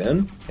makes it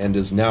in, and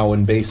is now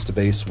in base to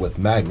base with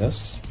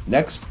Magnus.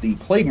 Next, the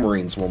Plague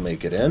Marines will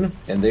make it in,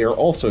 and they are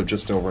also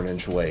just over an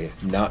inch away,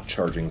 not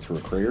charging through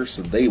a crater,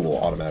 so they will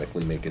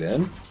automatically make it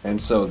in.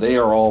 And so they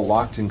are all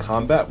locked in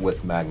combat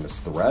with Magnus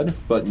the Red,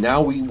 but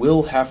now we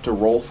will have to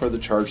roll for the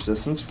charge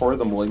distance for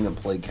the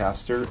Malignant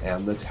Plaguecaster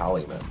and the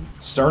Tallyman.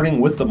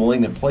 Starting with the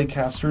Malignant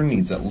Plaguecaster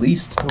needs at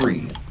least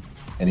 3,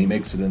 and he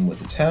makes it in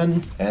with a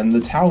 10, and the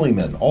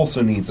Tallyman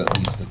also needs at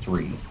least a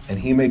 3, and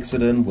he makes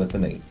it in with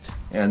an 8.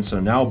 And so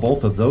now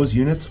both of those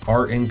units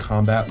are in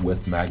combat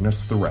with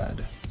Magnus the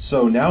Red.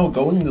 So now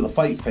going into the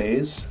fight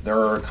phase, there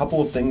are a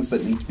couple of things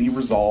that need to be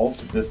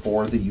resolved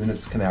before the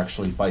units can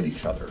actually fight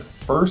each other.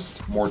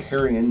 First,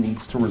 Mortarion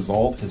needs to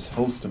resolve his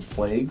host of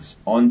plagues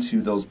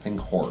onto those Pink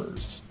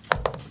Horrors,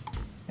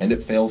 and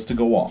it fails to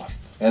go off.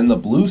 And the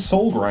blue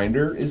Soul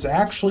Grinder is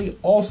actually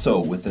also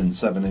within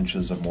 7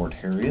 inches of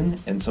Mortarion,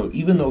 and so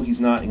even though he's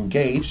not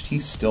engaged, he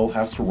still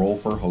has to roll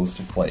for Host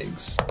of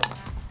Plagues.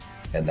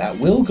 And that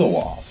will go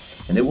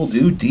off, and it will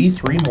do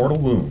D3 mortal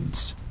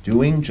wounds,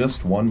 doing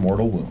just 1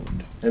 mortal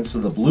wound. And so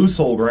the blue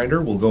Soul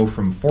Grinder will go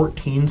from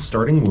 14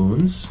 starting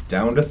wounds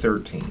down to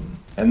 13.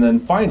 And then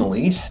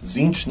finally,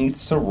 Tzeentch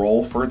needs to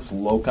roll for its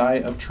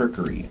Loci of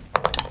Trickery,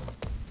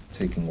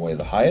 taking away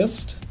the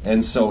highest.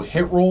 And so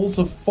hit rolls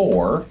of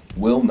 4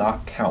 will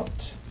not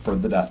count for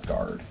the Death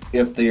Guard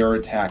if they are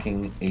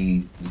attacking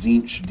a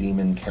Tzeentch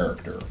demon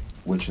character,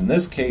 which in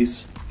this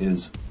case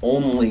is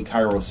only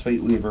Kairos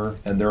Fateweaver,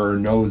 and there are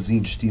no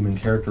Tzeentch demon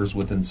characters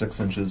within 6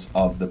 inches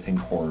of the Pink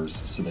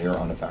Horrors, so they are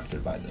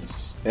unaffected by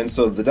this. And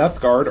so the Death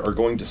Guard are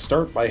going to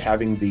start by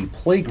having the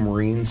Plague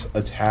Marines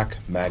attack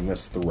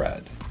Magnus the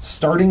Red,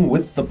 starting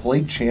with the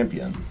Plague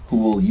Champion, who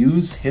will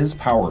use his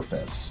Power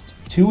Fist.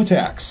 2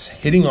 attacks,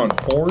 hitting on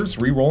 4s,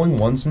 rerolling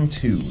 1s and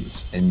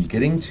 2s, and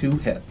getting 2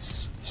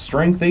 hits.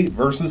 Strength 8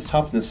 versus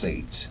Toughness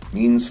 8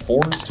 means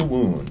 4s to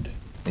wound,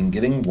 and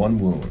getting 1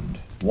 wound.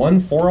 1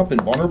 4-up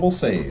invulnerable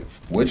save,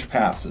 which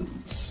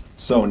passes.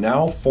 So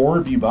now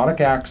 4 Bubotic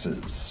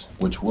Axes,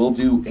 which will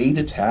do 8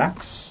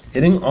 attacks,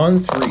 hitting on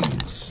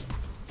 3s,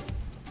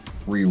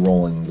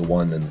 rerolling the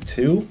 1 and the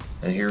 2,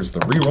 and here's the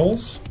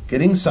rerolls,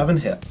 getting 7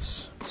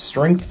 hits.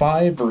 Strength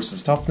 5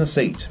 versus Toughness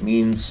 8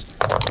 means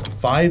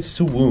 5s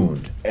to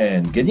wound,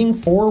 and getting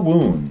 4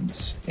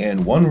 wounds,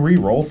 and 1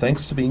 reroll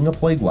thanks to being a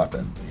plague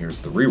weapon.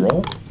 Here's the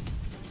reroll,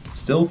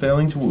 still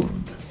failing to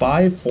wound.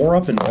 5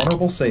 4-up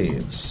invulnerable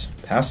saves,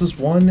 passes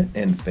 1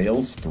 and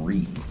fails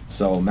 3.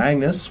 So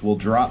Magnus will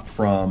drop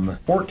from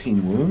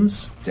 14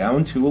 wounds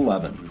down to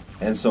 11.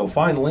 And so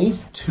finally,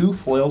 2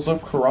 Flails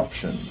of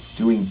Corruption,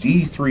 doing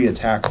D3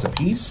 attacks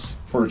apiece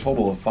for a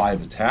total of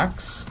 5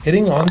 attacks,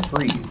 hitting on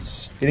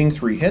 3s, getting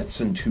 3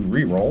 hits and 2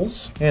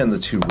 rerolls, and the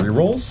 2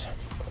 rerolls,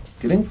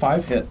 getting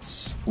 5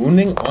 hits,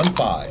 wounding on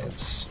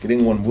 5s,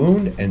 getting 1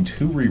 wound and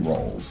 2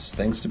 rerolls,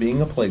 thanks to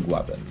being a plague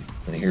weapon.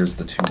 And here's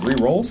the 2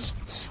 rerolls,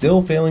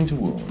 still failing to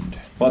wound.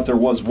 But there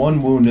was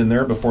 1 wound in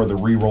there before the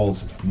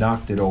rerolls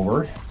knocked it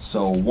over,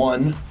 so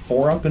 1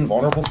 4-up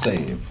invulnerable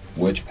save,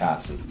 which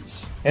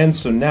passes. And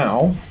so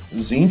now,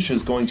 Tzeentch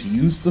is going to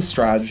use the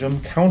stratagem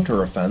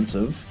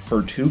Counteroffensive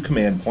for 2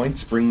 command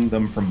points, bringing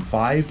them from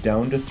 5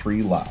 down to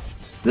 3 left.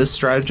 This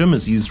stratagem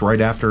is used right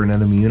after an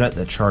enemy unit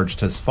that charged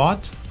has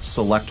fought.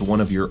 Select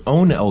one of your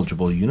own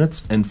eligible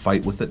units and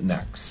fight with it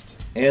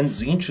next. And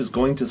Tzeentch is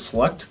going to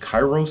select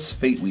Kairos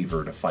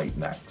Fateweaver to fight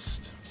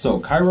next. So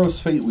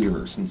Kairos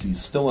Fateweaver, since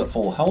he's still at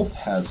full health,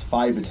 has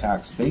 5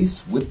 attacks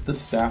base with the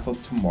Staff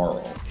of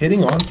Tomorrow,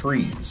 hitting on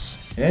 3s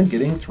and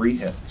getting 3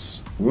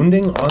 hits,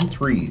 wounding on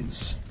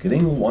 3s,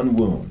 getting 1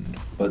 wound.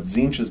 But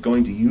Tzeentch is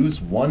going to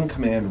use 1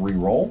 command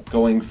reroll,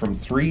 going from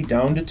 3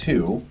 down to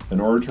 2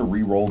 in order to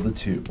reroll the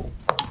 2.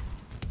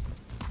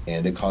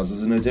 And it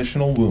causes an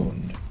additional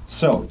wound.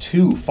 So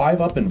 2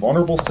 5-up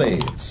invulnerable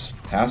saves,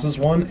 passes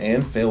 1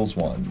 and fails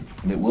 1,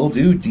 and it will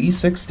do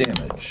D6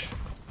 damage,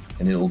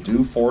 and it'll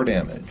do 4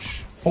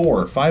 damage.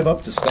 4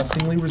 5-up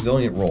disgustingly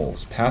resilient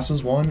rolls,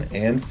 passes 1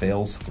 and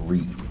fails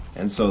 3.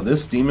 And so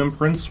this Demon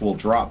Prince will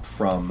drop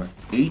from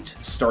 8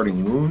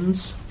 starting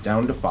wounds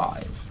down to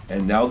 5.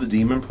 And now the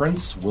Demon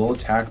Prince will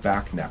attack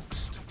back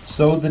next.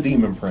 So the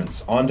Demon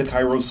Prince, onto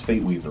Kairos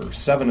Fateweaver.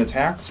 7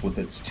 attacks with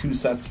its 2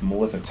 sets of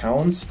Malefic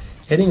Talons,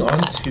 hitting on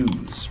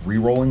 2s,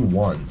 rerolling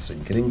 1s,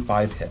 and getting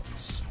 5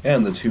 hits.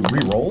 And the 2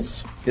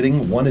 rerolls,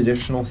 getting 1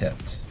 additional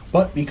hit.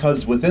 But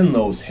because within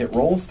those hit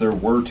rolls there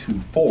were 2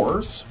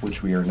 4s,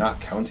 which we are not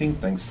counting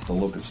thanks to the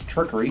Locus of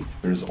Trickery,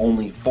 there's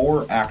only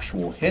 4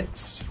 actual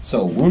hits.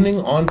 So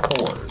wounding on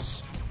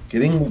 4s,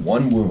 getting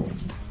 1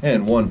 wound,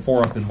 and 1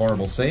 4-up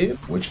invulnerable save,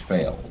 which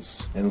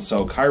fails. And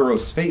so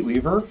Kairos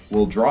Fateweaver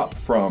will drop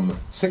from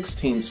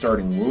 16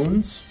 starting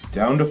wounds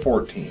down to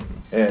 14.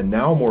 And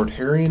now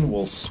Mortarion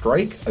will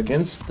strike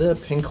against the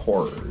Pink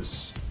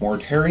Horrors.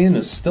 Mortarion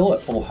is still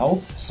at full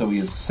health, so he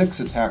has 6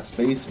 attacks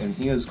base, and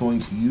he is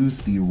going to use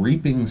the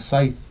Reaping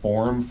Scythe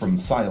form from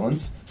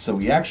Silence, so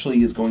he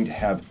actually is going to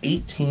have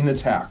 18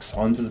 attacks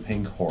onto the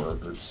Pink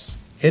Horrors.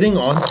 Hitting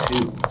on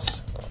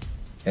 2s,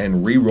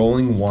 and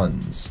re-rolling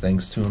 1s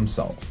thanks to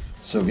himself.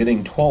 So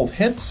getting 12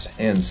 hits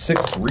and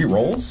 6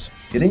 rerolls,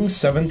 getting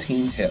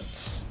 17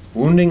 hits.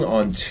 Wounding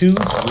on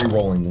 2s,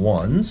 re-rolling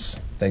 1s,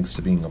 thanks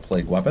to being a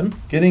plague weapon.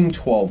 Getting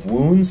 12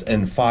 wounds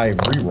and 5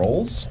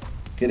 rerolls,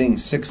 getting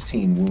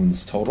 16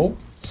 wounds total.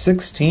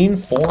 16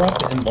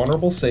 4-up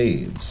invulnerable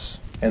saves.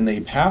 And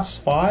they pass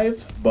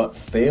 5, but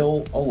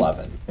fail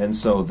 11. And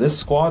so this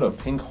squad of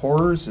Pink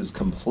Horrors is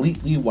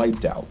completely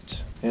wiped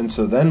out. And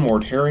so then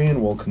Mortarion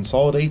will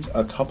consolidate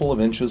a couple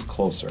of inches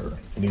closer.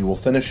 And he will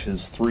finish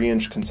his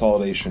 3-inch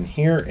consolidation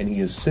here, and he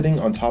is sitting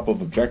on top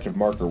of objective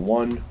marker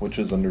 1, which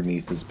is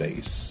underneath his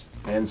base.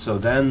 And so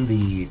then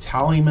the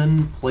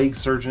Tallyman, Plague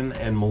Surgeon,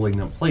 and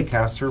Malignant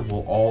Plaguecaster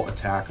will all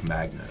attack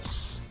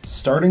Magnus.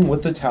 Starting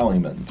with the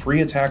Tallyman,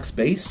 3 attacks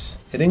base,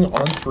 hitting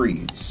on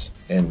 3s,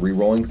 and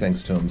re-rolling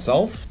thanks to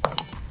himself,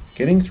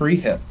 getting 3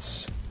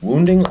 hits.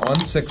 Wounding on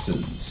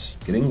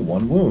 6s, getting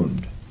 1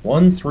 wound.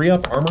 1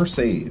 3-up armor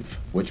save,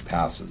 which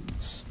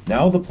passes.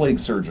 Now the Plague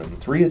Surgeon,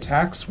 3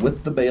 attacks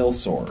with the Bale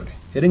Sword,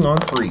 hitting on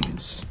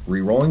 3s,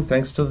 re-rolling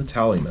thanks to the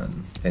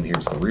Tallyman. And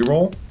here's the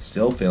re-roll,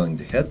 still failing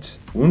to hit.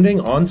 Wounding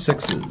on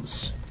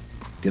 6s,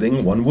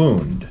 getting 1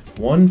 wound.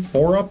 1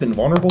 4-up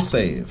invulnerable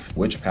save,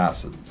 which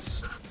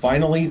passes.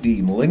 Finally,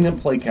 the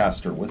Malignant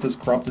Plaguecaster with his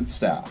Corrupted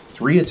Staff,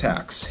 3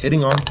 attacks,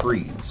 hitting on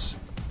 3s,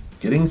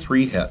 getting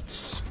 3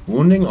 hits.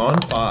 Wounding on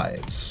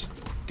 5s,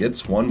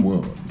 gets 1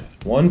 wound.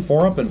 1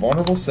 4-up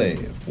invulnerable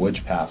save,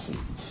 which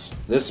passes.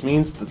 This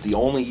means that the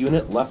only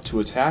unit left to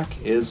attack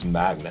is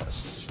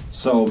Magnus.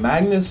 So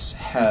Magnus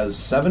has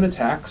 7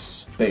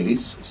 attacks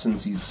base,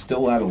 since he's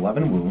still at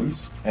 11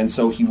 wounds, and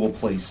so he will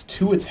place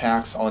 2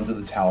 attacks onto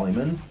the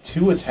Tallyman,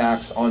 2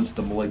 attacks onto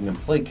the Malignant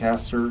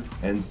Plaguecaster,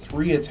 and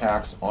 3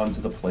 attacks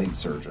onto the Plague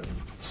Surgeon.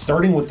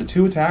 Starting with the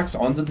 2 attacks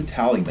onto the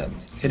Tallyman,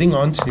 hitting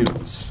on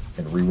 2s,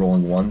 and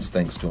re-rolling 1s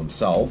thanks to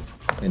himself.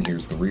 And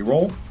here's the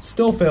re-roll,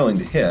 still failing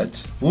to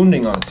hit,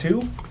 wounding on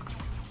 2,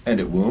 and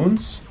it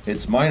wounds.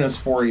 It's minus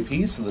 4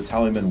 AP, so the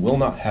Tallyman will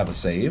not have a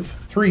save.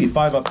 3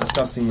 5-up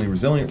Disgustingly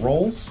Resilient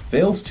rolls,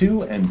 fails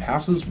 2 and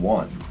passes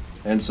 1.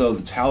 And so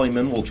the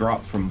Tallyman will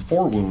drop from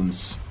 4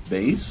 wounds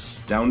base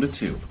down to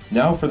 2.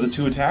 Now for the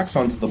 2 attacks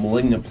onto the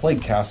Malignant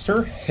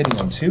Plaguecaster, hitting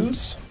on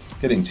 2s,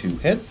 getting 2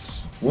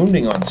 hits,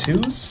 wounding on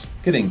 2s,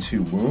 getting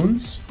 2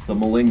 wounds. The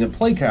Malignant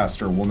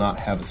Plaguecaster will not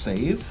have a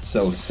save,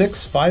 so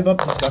 6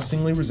 5-up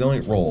Disgustingly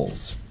Resilient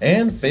rolls,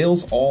 and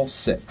fails all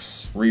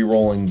 6.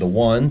 Re-rolling the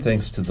 1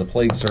 thanks to the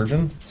Plague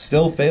Surgeon,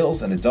 still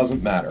fails and it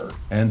doesn't matter,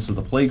 and so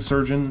the Plague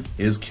Surgeon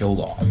is killed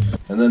off.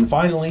 And then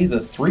finally the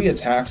 3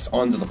 attacks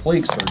onto the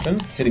Plague Surgeon,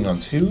 hitting on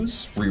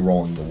 2s,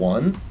 re-rolling the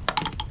 1,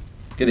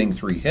 getting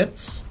 3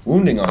 hits,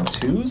 wounding on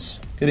 2s,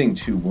 getting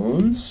 2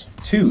 wounds,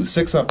 2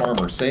 6-up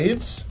armor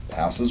saves,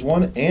 passes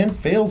 1, and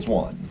fails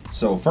 1.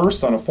 So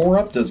first on a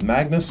 4-up, does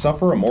Magnus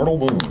suffer a mortal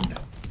wound?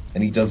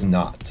 And he does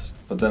not.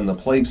 But then the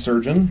Plague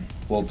Surgeon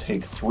will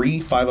take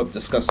 3 5-up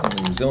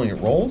Disgustingly Resilient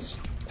rolls,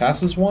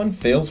 passes 1,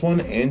 fails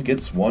 1, and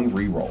gets 1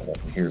 reroll.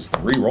 Here's the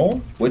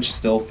reroll, which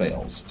still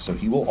fails, so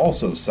he will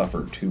also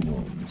suffer 2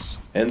 wounds.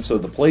 And so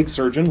the Plague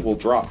Surgeon will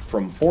drop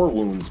from 4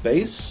 wounds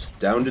base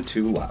down to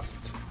 2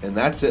 left. And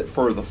that's it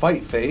for the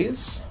fight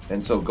phase.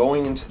 And so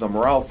going into the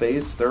morale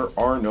phase, there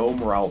are no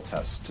morale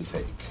tests to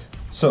take.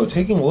 So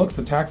taking a look at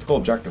the tactical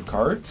objective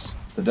cards,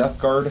 the Death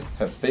Guard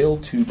have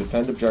failed to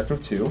defend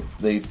Objective 2.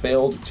 They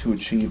failed to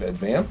achieve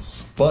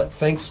advance, but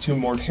thanks to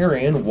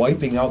Mortarion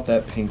wiping out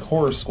that Pink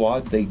Horror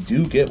squad, they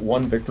do get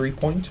 1 victory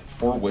point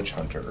for Witch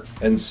Hunter.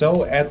 And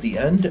so at the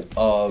end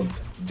of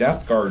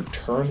Death Guard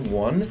turn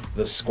 1,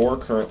 the score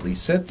currently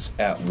sits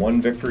at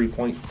 1 victory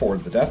point for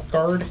the Death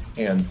Guard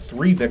and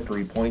 3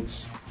 victory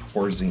points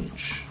for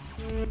Tzeentch.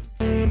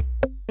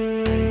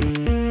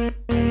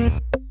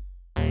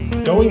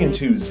 Going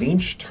into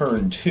Tzeentch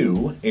turn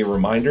 2, a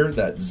reminder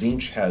that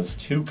Tzeentch has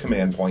 2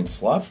 command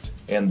points left,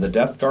 and the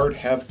Death Guard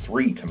have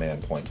 3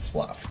 command points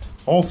left.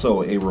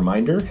 Also, a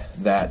reminder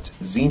that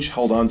Tzeentch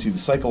held on to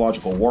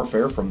psychological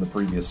warfare from the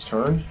previous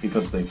turn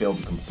because they failed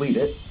to complete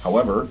it.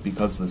 However,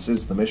 because this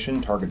is the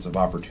mission, Targets of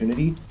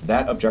Opportunity,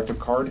 that objective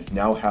card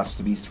now has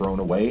to be thrown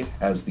away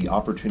as the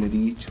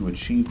opportunity to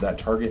achieve that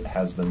target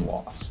has been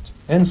lost.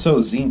 And so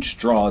Tzeentch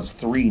draws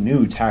 3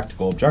 new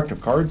tactical objective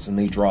cards, and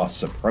they draw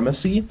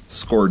Supremacy.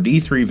 Score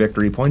D3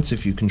 victory points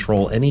if you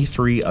control any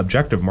 3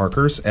 objective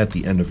markers at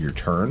the end of your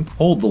turn.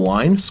 Hold the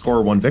Line.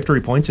 Score 1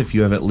 victory point if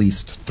you have at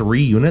least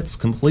 3 units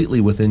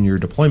completely within your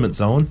deployment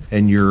zone,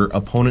 and your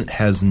opponent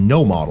has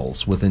no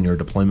models within your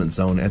deployment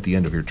zone at the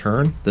end of your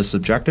turn. This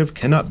objective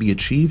cannot be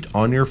achieved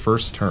on your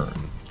first turn.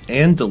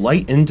 And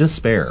Delight in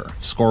Despair.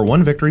 Score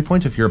 1 victory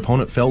point if your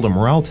opponent failed a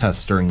morale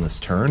test during this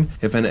turn.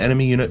 If an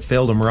enemy unit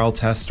failed a morale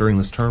test during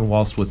this turn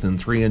whilst within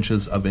 3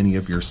 inches of any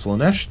of your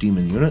Slaanesh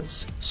demon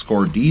units,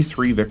 score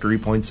D3 victory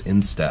points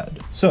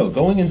instead. So,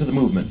 going into the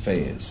movement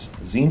phase,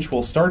 Tzeentch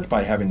will start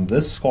by having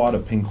this squad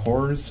of pink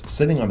horrors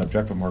sitting on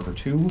objective marker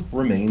 2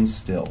 remain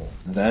still.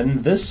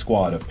 Then this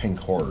squad of pink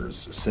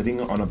horrors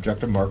sitting on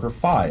objective marker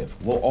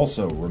 5 will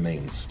also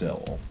remain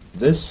still.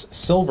 This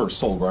silver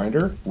soul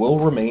grinder will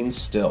remain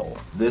still.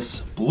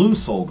 This blue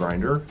soul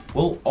grinder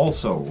will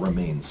also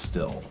remain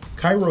still.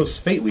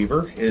 Kairos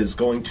Fateweaver is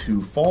going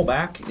to fall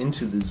back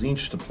into the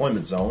Tzeentch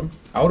deployment zone,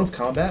 out of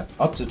combat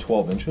up to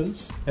 12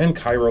 inches, and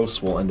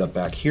Kairos will end up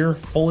back here,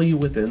 fully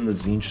within the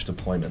Tzeentch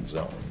deployment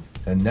zone.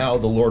 And now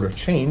the Lord of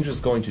Change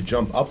is going to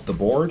jump up the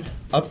board,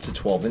 up to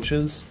 12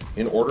 inches,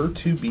 in order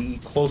to be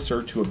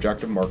closer to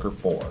objective marker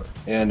 4.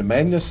 And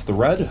Magnus the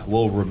Red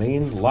will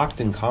remain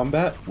locked in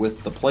combat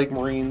with the Plague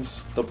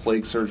Marines, the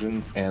Plague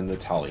Surgeon, and the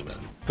Tallyman.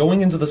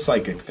 Going into the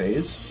Psychic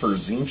phase, for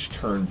Tzeentch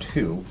turn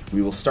 2,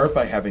 we will start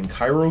by having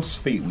Kairos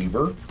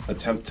Fateweaver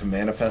attempt to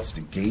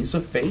manifest Gaze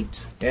of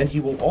Fate, and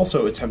he will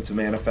also attempt to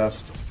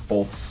manifest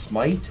both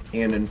Smite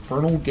and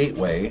Infernal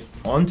Gateway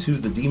onto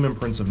the Demon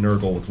Prince of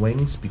Nurgle with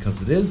wings,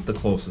 because it is the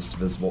closest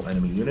visible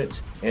enemy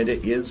unit, and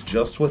it is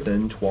just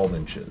within 12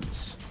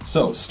 inches.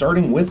 So,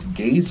 starting with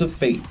Gaze of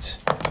Fate,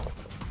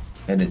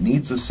 and it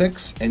needs a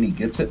 6, and he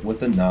gets it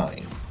with a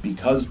 9.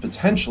 Because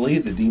potentially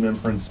the Demon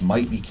Prince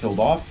might be killed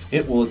off,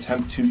 it will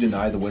attempt to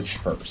deny the Witch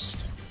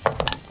first.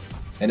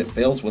 And it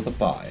fails with a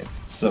 5.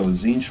 So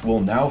Tzeentch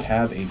will now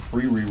have a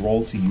free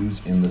reroll to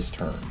use in this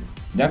turn.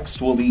 Next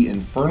will be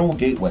Infernal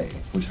Gateway,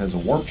 which has a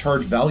warp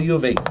charge value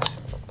of 8.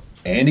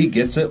 And he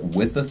gets it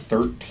with a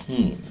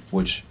 13,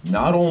 which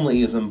not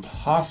only is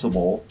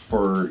impossible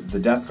for the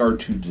Death Guard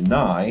to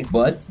deny,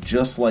 but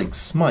just like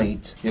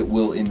Smite, it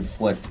will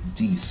inflict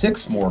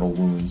D6 mortal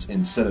wounds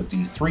instead of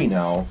D3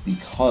 now,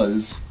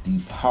 because the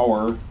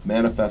power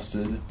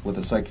manifested with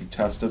a psychic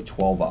test of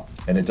 12 up.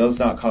 And it does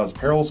not cause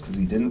perils because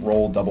he didn't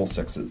roll double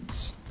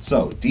 6s.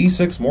 So,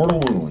 D6 mortal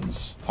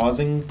wounds,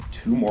 causing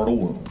 2 mortal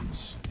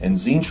wounds. And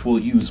Tzeentch will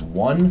use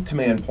 1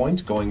 command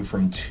point, going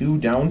from 2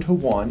 down to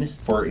 1,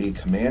 for a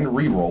command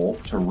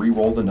reroll to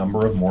reroll the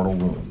number of mortal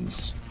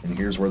wounds. And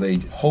here's where they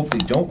hope they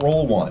don't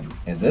roll a 1.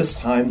 And this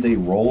time they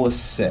roll a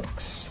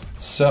 6.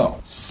 So,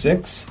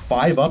 6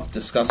 5-up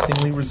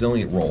disgustingly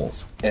resilient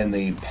rolls, and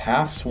they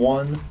pass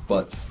 1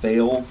 but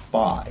fail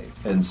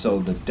 5. And so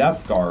the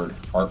Death Guard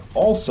are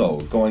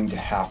also going to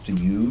have to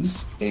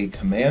use a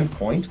command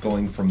point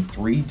going from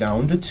 3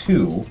 down to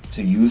 2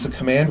 to use a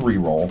command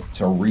reroll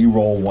to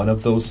reroll one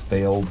of those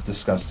failed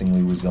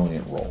disgustingly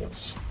resilient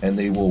rolls. And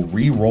they will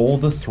reroll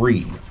the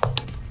 3.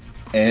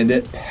 And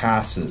it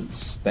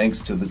passes.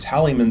 Thanks to the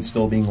Tallyman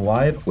still being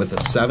alive, with a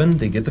 7,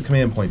 they get the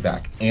command point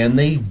back. And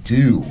they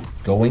do,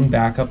 going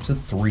back up to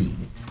 3.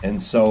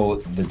 And so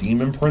the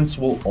Demon Prince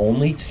will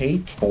only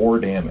take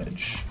 4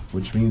 damage,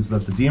 which means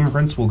that the Demon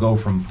Prince will go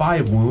from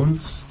 5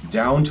 wounds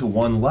down to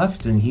 1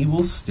 left, and he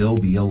will still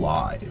be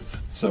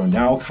alive. So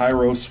now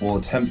Kairos will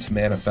attempt to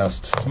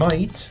manifest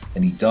Smite,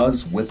 and he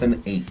does with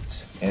an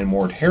 8. And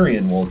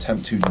Mortarion will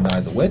attempt to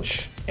deny the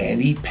Witch,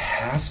 and he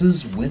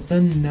passes with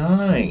a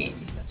 9.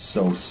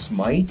 So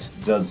Smite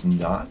does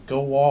not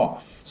go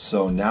off.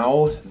 So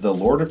now the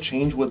Lord of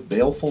Change with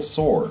Baleful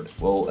Sword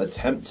will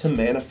attempt to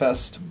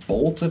manifest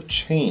Bolt of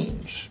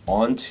Change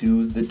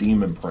onto the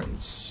Demon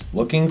Prince,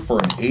 looking for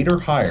an 8 or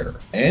higher,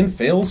 and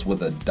fails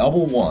with a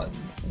double 1.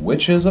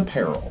 Which is a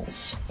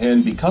perils.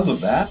 And because of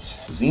that,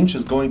 Tzeentch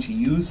is going to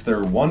use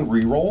their 1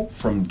 reroll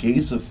from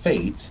Gaze of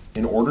Fate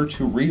in order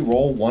to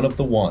reroll one of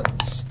the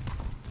 1s.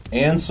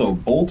 And so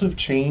Bolt of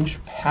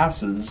Change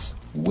passes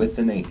with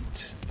an 8,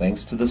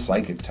 thanks to the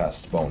Psychic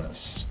Test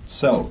bonus.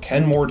 So,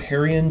 can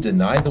Mortarion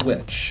deny the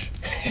Witch?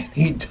 And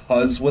he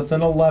does with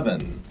an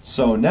 11.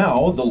 So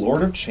now, the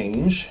Lord of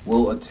Change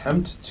will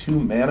attempt to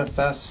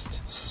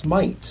manifest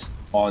Smite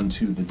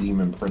onto the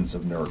Demon Prince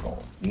of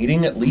Nurgle,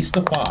 needing at least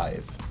a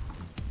 5,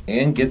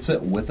 and gets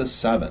it with a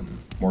 7.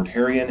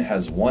 Mortarion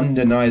has 1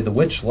 deny the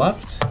Witch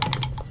left,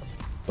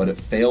 but it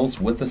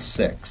fails with a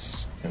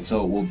 6. And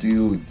so it will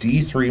do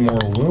D3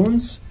 mortal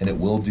wounds, and it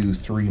will do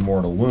 3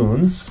 mortal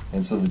wounds.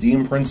 And so the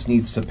Demon Prince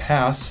needs to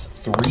pass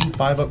 3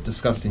 5-up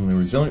disgustingly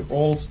resilient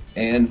rolls,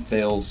 and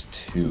fails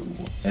 2.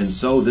 And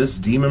so this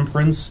Demon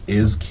Prince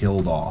is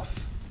killed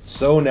off.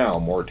 So now,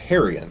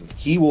 Mortarion,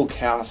 he will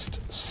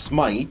cast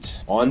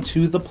Smite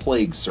onto the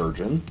Plague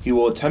Surgeon, he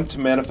will attempt to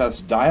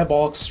manifest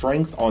Diabolic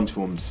Strength onto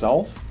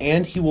himself,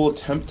 and he will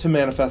attempt to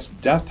manifest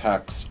Death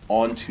Hex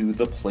onto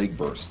the Plague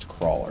Burst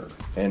Crawler.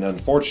 And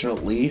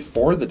unfortunately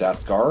for the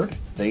Death Guard,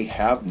 they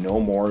have no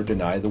more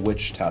Deny the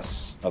Witch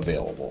tests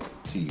available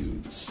to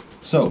use.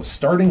 So,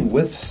 starting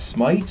with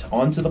Smite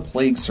onto the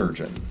Plague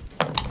Surgeon.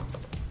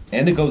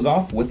 And it goes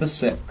off with a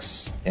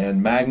 6.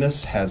 And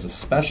Magnus has a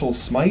special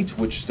Smite,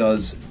 which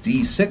does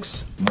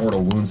D6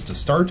 mortal wounds to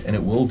start, and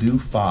it will do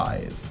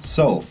 5.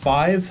 So,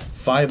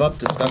 5 up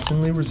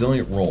disgustingly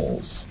resilient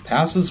rolls.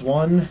 Passes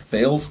 1,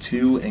 fails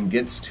 2, and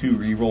gets 2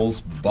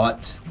 rerolls,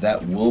 but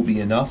that will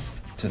be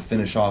enough to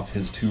finish off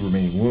his 2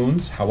 remaining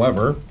wounds.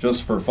 However,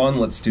 just for fun,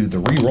 let's do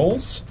the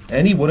rerolls,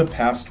 and he would have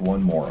passed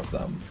 1 more of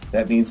them.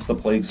 That means the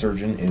Plague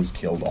Surgeon is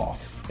killed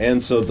off.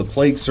 And so the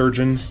Plague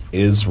Surgeon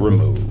is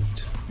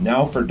removed.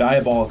 Now for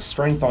Diabolic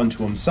Strength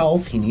onto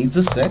himself, he needs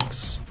a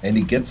 6, and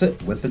he gets it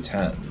with a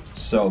 10.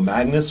 So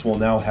Magnus will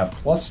now have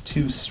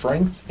 +2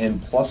 Strength and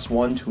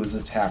 +1 to his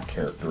attack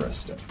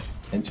characteristic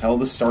until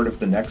the start of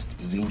the next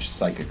Tzeentch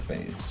Psychic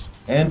phase.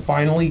 And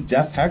finally,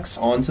 Death Hex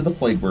onto the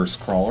Plague Burst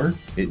Crawler.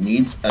 It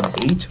needs an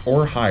 8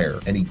 or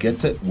higher, and he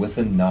gets it with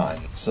a 9.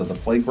 So the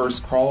Plague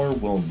Burst Crawler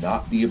will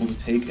not be able to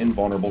take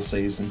invulnerable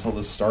saves until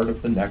the start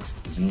of the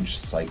next Tzeentch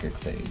Psychic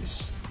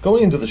phase.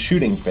 Going into the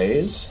shooting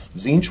phase,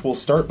 Tzeentch will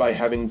start by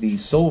having the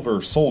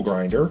Silver Soul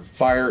Grinder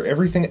fire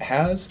everything it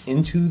has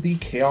into the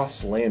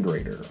Chaos Land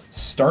Raider.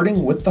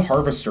 Starting with the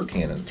Harvester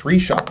Cannon, 3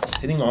 shots,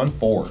 hitting on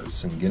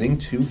 4s and getting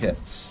 2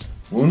 hits.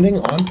 Wounding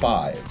on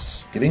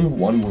 5s, getting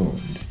 1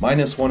 wound.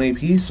 -1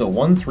 AP, so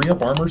 1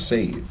 3-up armor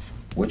save,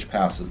 which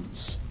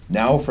passes.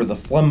 Now for the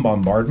Phlegm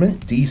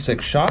Bombardment,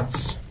 D6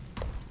 shots,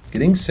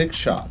 getting 6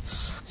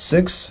 shots.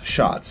 6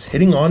 shots,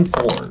 hitting on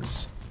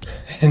 4s,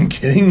 and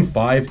getting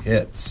 5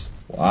 hits.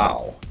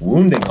 Wow.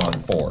 Wounding on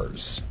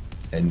 4s,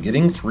 and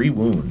getting 3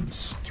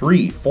 wounds.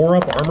 3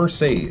 4-up armor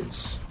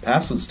saves,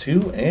 passes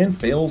 2 and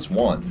fails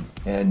 1.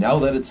 And now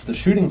that it's the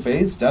shooting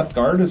phase, Death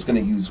Guard is going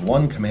to use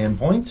 1 command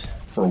point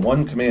for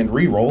 1 command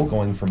reroll,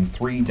 going from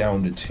 3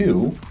 down to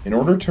 2, in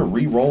order to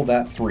reroll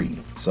that 3.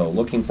 So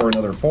looking for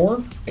another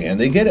 4, and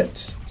they get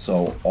it.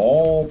 So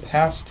all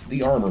past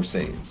the armor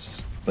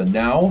saves. But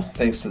now,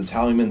 thanks to the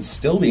Tallyman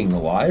still being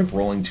alive,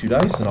 rolling 2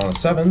 dice, and on a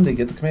 7, they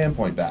get the command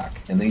point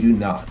back. And they do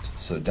not.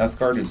 So Death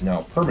Guard is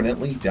now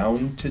permanently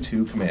down to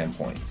 2 command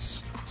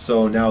points.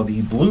 So now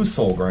the Blue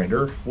Soul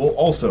Grinder will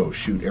also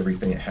shoot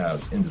everything it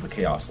has into the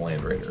Chaos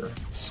Land Raider.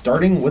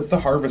 Starting with the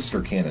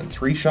Harvester Cannon,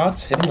 3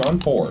 shots, hitting on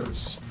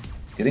 4s,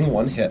 getting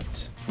 1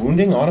 hit.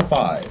 Wounding on a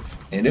 5,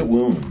 and it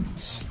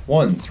wounds.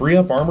 1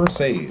 3-up armor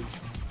save,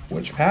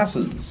 which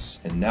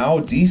passes. And now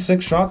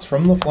D6 shots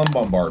from the Phlegm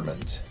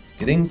Bombardment,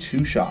 getting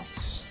 2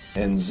 shots.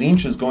 And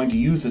Tzeentch is going to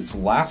use its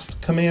last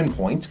command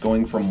point,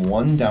 going from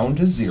 1 down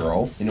to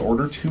 0, in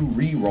order to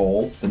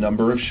re-roll the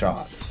number of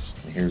shots.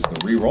 And here's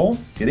the re-roll,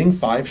 getting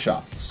 5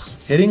 shots.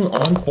 Hitting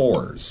on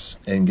 4s,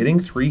 and getting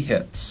 3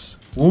 hits.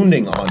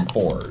 Wounding on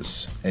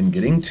 4s, and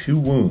getting 2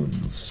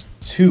 wounds.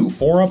 2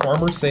 4-up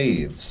armor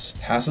saves,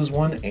 passes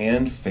 1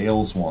 and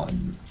fails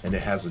 1. And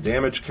it has a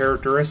damage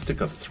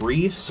characteristic of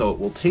 3, so it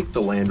will take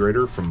the Land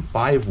Raider from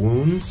 5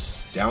 wounds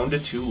down to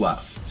 2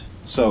 left.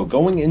 So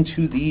going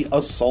into the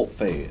assault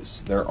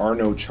phase, there are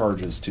no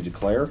charges to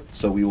declare,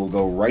 so we will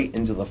go right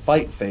into the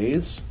fight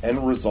phase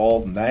and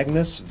resolve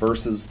Magnus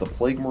versus the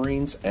Plague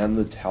Marines and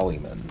the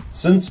Tallyman.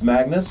 Since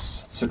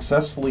Magnus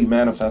successfully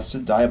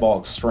manifested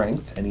Diabolic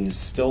Strength and he's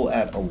still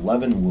at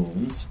 11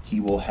 wounds, he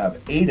will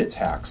have 8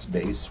 attacks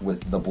base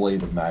with the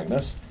Blade of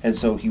Magnus, and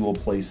so he will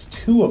place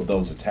 2 of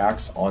those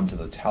attacks onto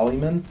the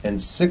Tallyman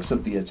and 6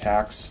 of the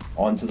attacks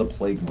onto the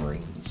Plague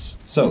Marines.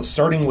 So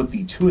starting with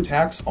the 2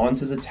 attacks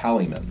onto the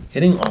Tallyman,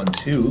 hitting on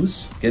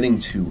 2s, getting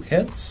 2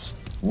 hits,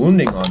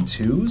 wounding on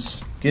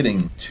 2s,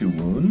 getting 2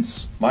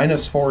 wounds,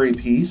 -4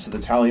 AP, so the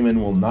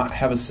Tallyman will not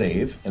have a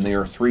save, and they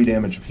are 3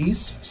 damage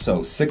apiece,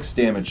 so 6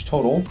 damage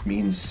total,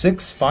 means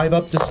 6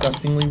 5-up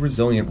disgustingly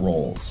resilient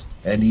rolls,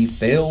 and he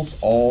fails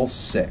all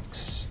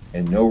 6,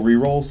 and no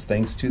rerolls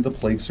thanks to the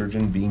Plague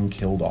Surgeon being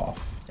killed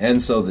off. And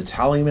so the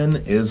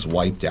Tallyman is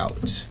wiped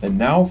out. And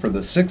now for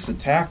the 6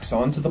 attacks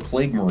onto the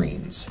Plague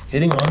Marines,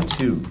 hitting on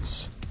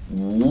 2s.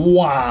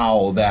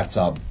 Wow, that's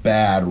a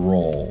bad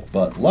roll.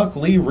 But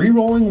luckily,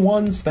 re-rolling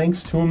 1s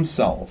thanks to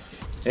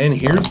himself. And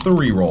here's the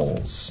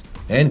re-rolls.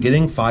 And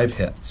getting 5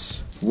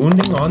 hits.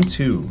 Wounding on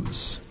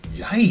 2s.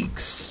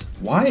 Yikes!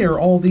 Why are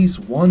all these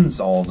 1s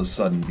all of a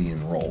sudden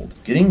being rolled?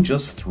 Getting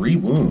just 3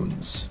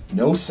 wounds.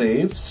 No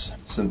saves,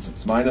 since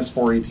it's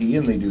 -4 AP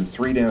and they do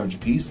 3 damage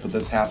apiece, but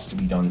this has to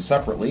be done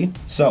separately.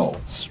 So,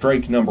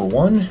 strike number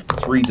 1,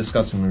 3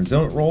 disgustingly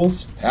resilient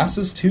rolls,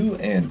 passes 2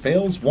 and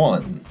fails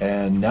 1.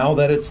 And now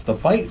that it's the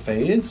fight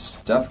phase,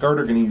 Death Guard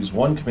are going to use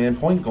 1 command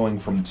point, going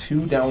from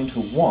 2 down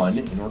to 1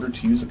 in order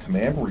to use a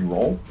command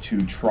reroll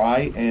to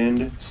try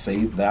and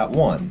save that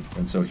 1.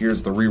 And so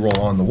here's the reroll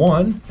on the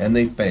 1, and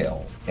they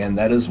fail. And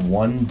that is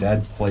 1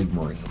 dead Plague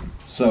Marine.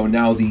 So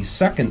now the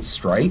second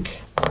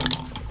strike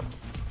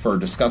For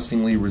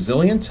Disgustingly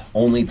Resilient,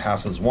 only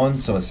passes 1,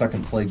 so a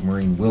second Plague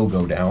Marine will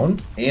go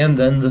down. And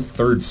then the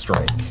third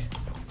strike.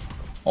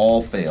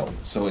 All failed,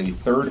 so a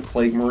third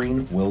Plague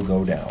Marine will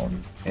go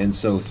down. And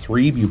so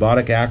 3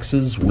 Bubotic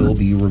Axes will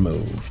be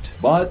removed.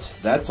 But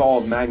that's all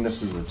of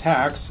Magnus's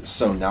attacks,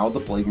 so now the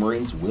Plague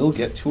Marines will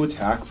get to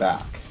attack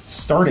back.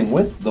 Starting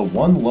with the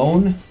one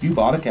lone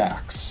Bubotic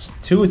Axe.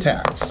 2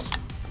 attacks.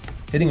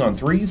 Hitting on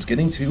 3s,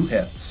 getting 2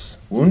 hits.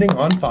 Wounding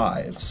on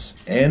 5s,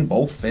 and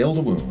both fail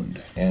to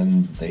wound.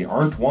 And they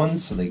aren't 1s,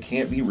 so they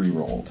can't be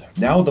rerolled.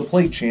 Now the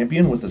Plague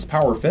Champion with his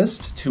Power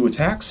Fist, 2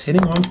 attacks,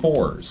 hitting on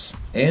 4s,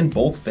 and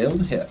both fail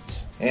to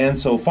hit. And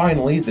so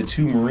finally, the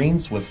 2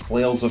 Marines with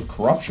Flails of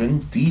Corruption,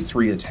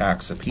 D3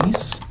 attacks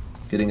apiece,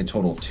 getting a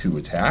total of 2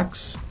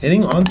 attacks,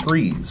 hitting on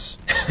 3s,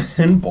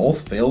 and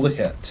both fail to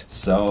hit.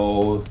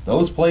 So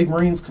those Plague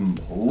Marines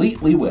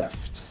completely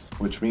whiffed,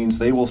 which means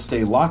they will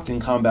stay locked in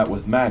combat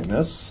with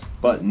Magnus.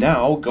 But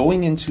now,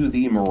 going into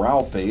the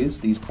morale phase,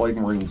 these Plague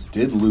Marines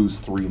did lose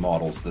 3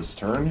 models this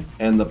turn,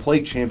 and the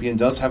Plague Champion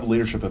does have a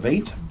leadership of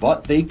 8,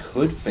 but they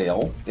could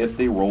fail if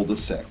they rolled a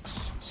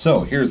 6.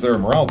 So here's their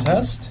morale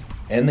test,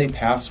 and they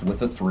pass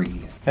with a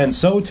 3. And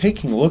so,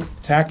 taking a look at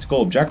the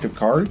tactical objective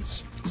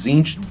cards,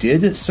 Tzeentch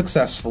did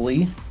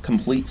successfully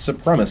complete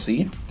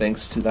Supremacy,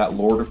 thanks to that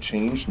Lord of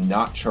Change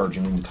not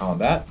charging into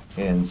combat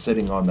and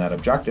sitting on that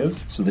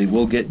objective. So they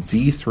will get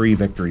D3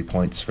 victory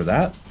points for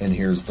that. And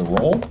here's the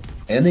roll.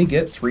 And they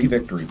get 3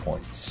 victory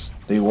points.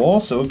 They will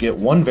also get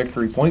 1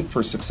 victory point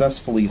for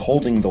successfully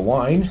holding the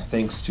line,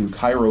 thanks to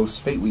Kairos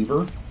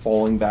Fateweaver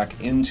falling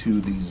back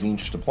into the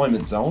Tzeentch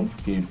deployment zone,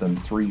 gave them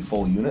 3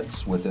 full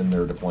units within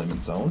their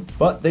deployment zone.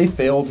 But they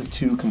failed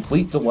to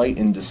complete Delight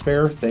in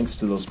Despair thanks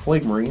to those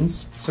Plague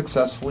Marines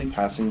successfully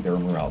passing their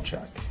morale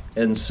check.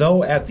 And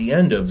so at the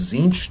end of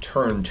Tzeentch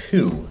turn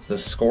 2, the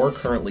score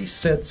currently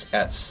sits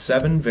at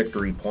 7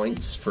 victory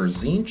points for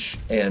Tzeentch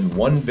and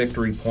 1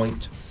 victory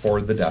point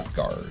for the Death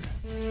Guard.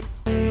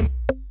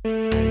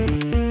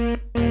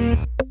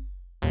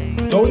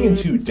 Going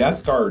into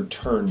Death Guard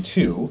turn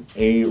 2,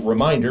 a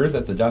reminder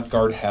that the Death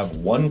Guard have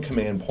 1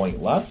 command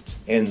point left,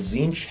 and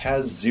Tzeentch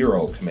has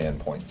 0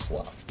 command points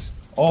left.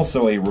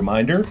 Also a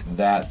reminder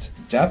that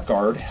Death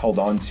Guard held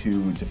on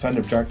to Defend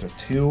Objective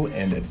 2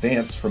 and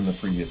Advance from the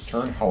previous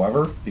turn.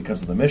 However,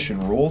 because of the mission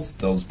rules,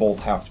 those both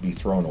have to be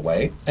thrown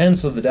away. And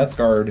so the Death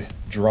Guard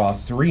draw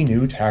 3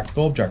 new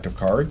tactical objective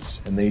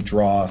cards, and they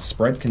draw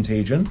Spread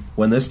Contagion.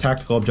 When this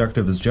tactical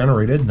objective is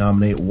generated,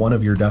 nominate one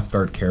of your Death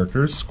Guard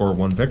characters, score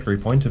 1 victory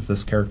point if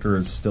this character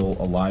is still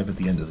alive at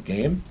the end of the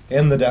game.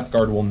 And the Death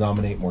Guard will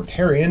nominate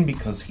Mortarion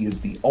because he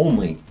is the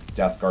only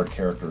Death Guard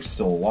character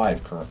still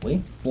alive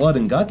currently. Blood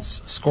and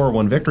Guts, score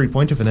 1 victory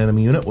point if an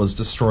enemy unit was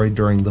destroyed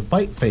during the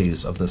fight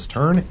phase of this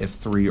turn. If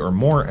 3 or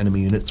more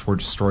enemy units were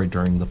destroyed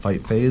during the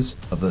fight phase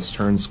of this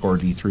turn, score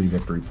D3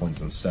 victory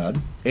points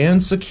instead.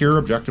 And Secure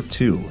Objective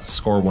 2,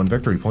 score 1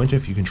 victory point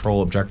if you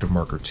control Objective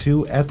Marker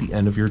 2 at the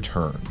end of your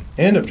turn.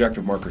 And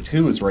Objective Marker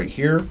 2 is right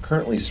here,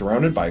 currently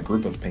surrounded by a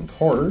group of pink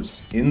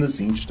horrors in the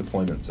Tzeentch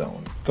deployment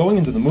zone. Going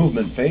into the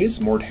movement phase,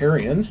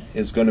 Mortarion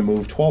is going to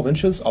move 12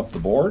 inches up the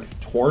board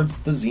towards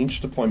the Tzeentch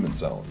deployment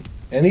zone.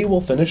 And he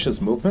will finish his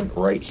movement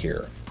right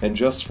here. And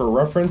just for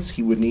reference,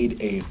 he would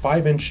need a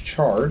 5-inch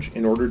charge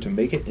in order to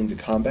make it into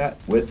combat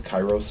with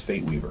Kairos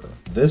Fateweaver.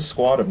 This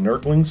squad of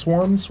Nurgling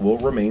Swarms will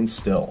remain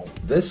still.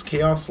 This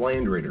Chaos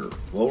Land Raider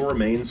will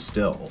remain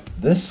still.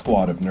 This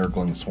squad of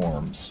Nurgling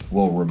Swarms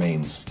will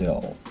remain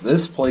still.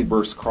 This Plague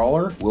Burst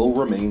Crawler will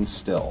remain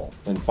still.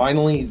 And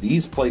finally,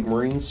 these Plague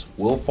Marines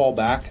will fall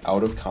back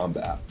out of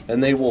combat.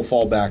 And they will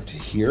fall back to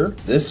here.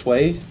 This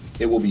way,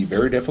 it will be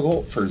very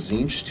difficult for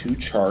Tzeentch to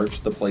charge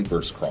the Plague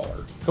Burst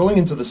Crawler. Going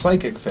into the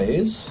Psychic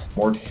phase,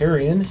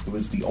 Mortarion, who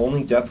is the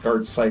only Death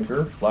Guard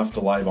Psyker left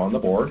alive on the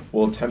board,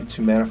 will attempt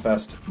to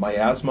manifest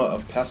Miasma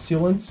of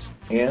Pestilence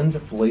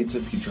and Blades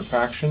of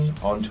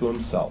Putrefaction onto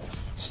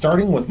himself.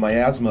 Starting with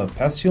Miasma of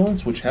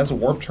Pestilence, which has a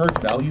warp charge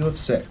value of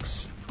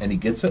 6, and he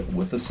gets it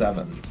with a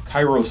 7.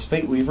 Kairos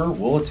Fateweaver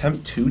will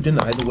attempt to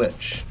deny the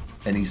Witch,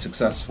 and he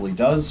successfully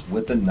does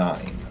with a 9,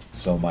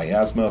 so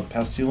Miasma of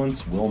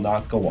Pestilence will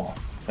not go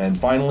off. And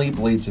finally,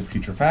 Blades of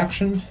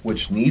Putrefaction,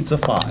 which needs a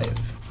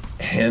 5,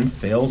 and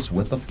fails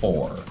with a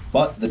 4.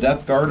 But the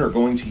Death Guard are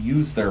going to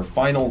use their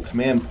final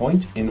command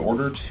point in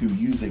order to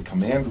use a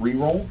command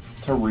reroll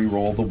to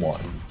reroll the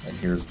 1. And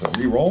here's the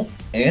reroll,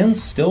 and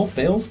still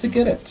fails to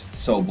get it.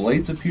 So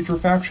Blades of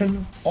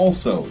Putrefaction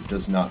also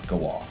does not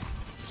go off.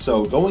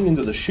 So going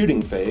into the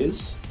shooting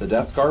phase, the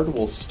Death Guard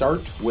will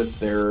start with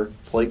their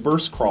Plague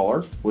Burst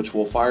Crawler, which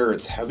will fire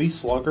its Heavy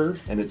Slugger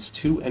and its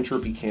 2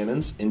 Entropy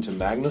Cannons into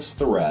Magnus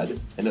the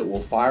Red, and it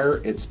will fire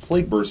its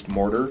Plague Burst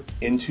Mortar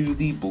into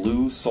the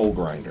Blue Soul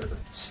Grinder.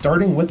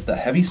 Starting with the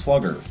Heavy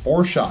Slugger,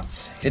 4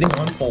 shots, hitting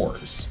on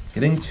 4s,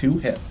 getting 2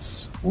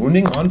 hits,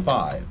 wounding on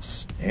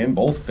 5s, and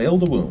both fail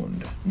to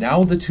wound.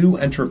 Now the 2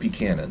 Entropy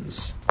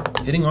Cannons,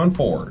 hitting on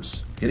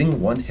 4s,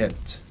 getting 1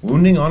 hit,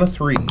 wounding on a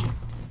 3,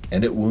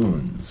 and it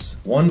wounds.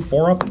 1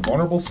 4-up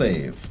invulnerable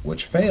save,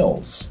 which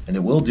fails, and it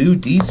will do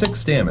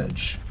D6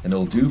 damage, and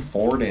it'll do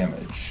 4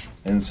 damage.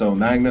 And so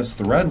Magnus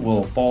the Red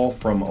will fall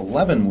from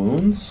 11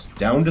 wounds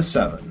down to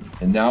 7.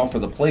 And now for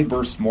the Plague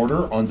Burst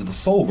Mortar onto the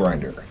Soul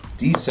Grinder.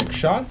 D6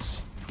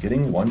 shots,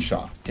 getting 1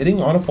 shot.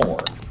 Hitting on a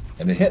 4,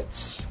 and it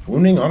hits.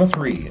 Wounding on a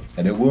 3,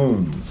 and it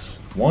wounds.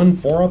 1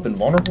 4-up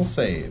invulnerable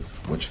save,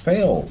 which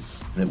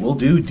fails. And it will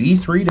do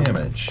D3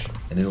 damage,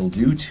 and it'll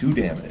do 2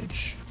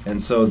 damage.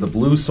 And so the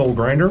blue Soul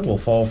Grinder will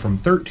fall from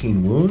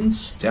 13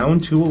 wounds down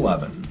to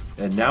 11.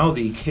 And now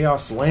the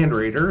Chaos Land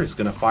Raider is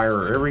going to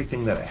fire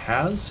everything that it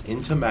has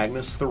into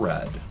Magnus the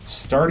Red.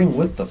 Starting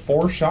with the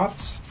 4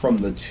 shots from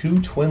the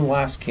 2 twin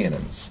last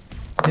cannons.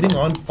 Hitting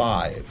on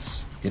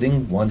 5s,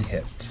 getting 1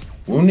 hit.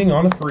 Wounding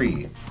on a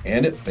 3,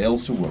 and it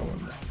fails to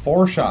wound.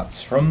 4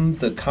 shots from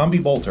the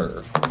Combi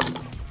Bolter.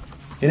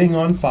 Hitting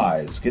on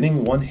 5s,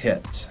 getting 1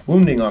 hit.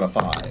 Wounding on a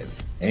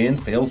 5,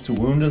 and fails to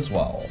wound as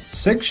well.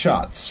 6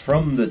 shots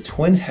from the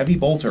Twin Heavy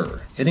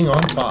Bolter. Hitting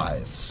on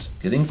 5s,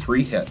 getting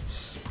 3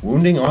 hits.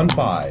 Wounding on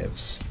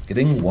 5s,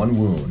 getting 1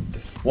 wound.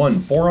 1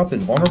 4-up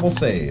invulnerable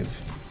save,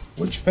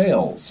 which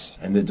fails.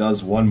 And it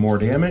does 1 more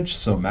damage,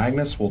 so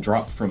Magnus will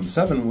drop from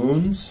 7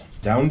 wounds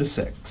down to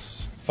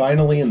 6.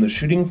 Finally, in the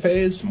shooting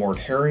phase,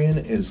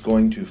 Mortarion is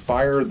going to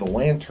fire the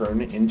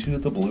Lantern into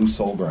the blue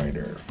Soul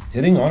Grinder.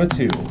 Hitting on a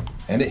 2,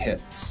 and it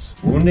hits.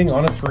 Wounding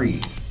on a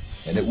 3,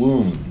 and it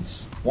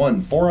wounds.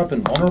 1 4-up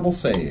invulnerable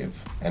save,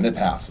 and it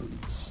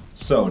passes.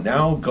 So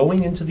now,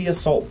 going into the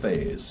assault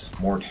phase,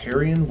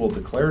 Mortarion will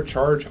declare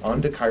charge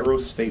onto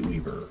Kairos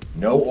Fateweaver.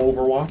 No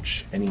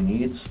Overwatch, and he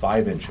needs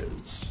 5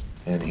 inches.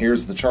 And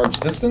here's the charge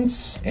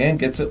distance, and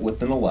gets it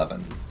within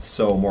 11.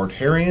 So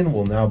Mortarion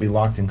will now be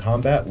locked in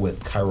combat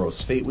with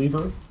Kairos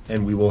Fateweaver,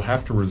 and we will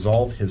have to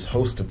resolve his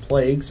host of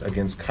plagues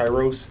against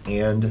Kairos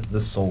and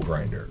the Soul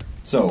Grinder.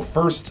 So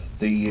first,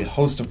 the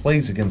host of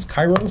plagues against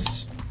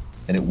Kairos,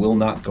 and it will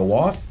not go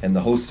off, and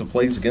the host of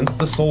plagues against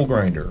the Soul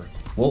Grinder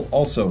will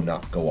also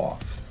not go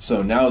off.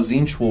 So now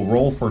Tzeentch will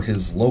roll for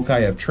his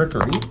Loci of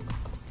Trickery,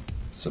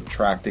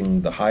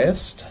 subtracting the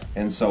highest,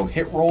 and so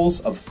hit rolls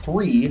of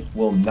 3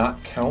 will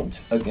not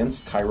count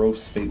against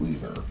Kairos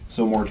Fateweaver.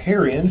 So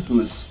Mortarion, who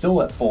is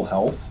still at full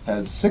health,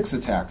 has 6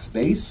 attacks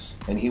base,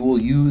 and he will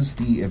use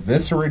the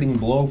Eviscerating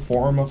Blow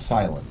form of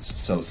Silence.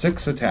 So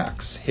 6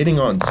 attacks, hitting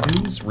on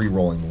 2s,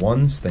 re-rolling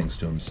 1s thanks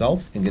to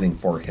himself, and getting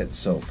 4 hits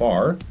so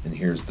far. And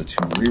here's the 2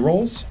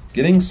 re-rolls,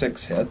 getting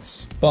 6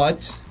 hits,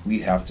 but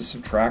we have to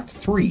subtract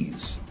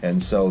 3s. And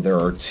so there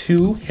are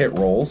 2 hit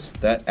rolls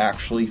that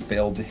actually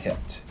failed to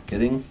hit,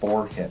 getting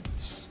 4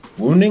 hits.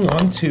 Wounding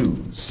on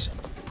 2s,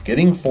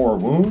 getting 4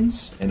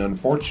 wounds, and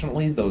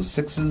unfortunately those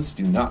 6s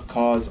do not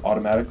cause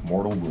automatic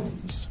mortal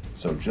wounds.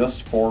 So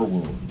just 4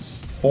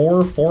 wounds.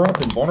 4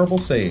 4-up invulnerable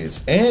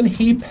saves, and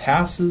he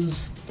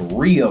passes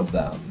 3 of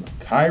them.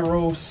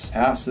 Kairos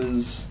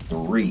passes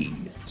 3.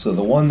 So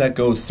the one that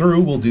goes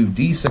through will do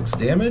D6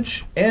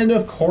 damage, and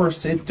of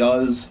course it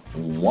does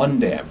 1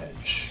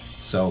 damage.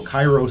 So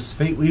Kairos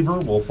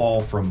Fateweaver will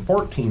fall from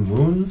 14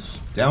 wounds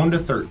down to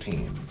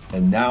 13.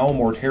 And now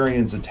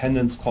Mortarion's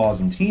Attendant's Claws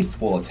and Teeth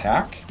will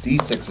attack.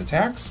 D6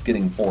 attacks,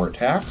 getting 4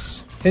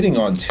 attacks. Hitting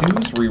on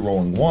 2s,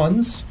 re-rolling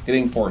 1s.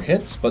 Getting 4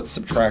 hits, but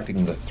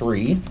subtracting the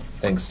 3,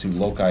 thanks to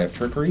Loci of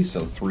Trickery,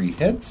 so 3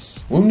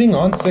 hits. Wounding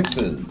on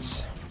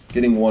 6s.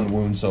 Getting 1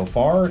 wound so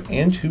far,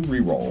 and 2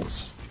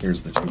 re-rolls.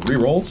 Here's the 2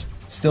 re-rolls.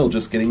 Still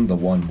just getting the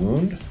 1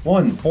 wound.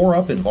 1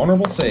 4-up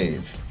invulnerable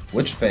save,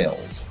 which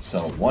fails,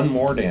 so 1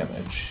 more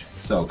damage.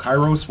 So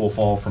Kairos will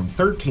fall from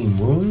 13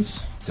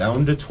 wounds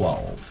down to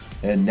 12.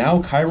 And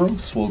now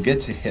Kairos will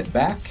get to hit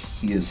back.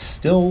 He is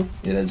still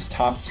in his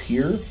top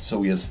tier,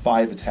 so he has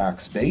 5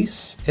 attacks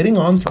base, hitting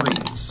on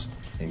 3s,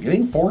 and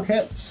getting 4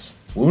 hits.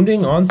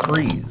 Wounding on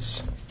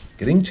 3s,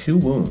 getting 2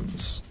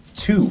 wounds.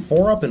 2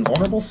 4-up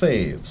invulnerable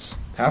saves,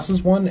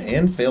 passes 1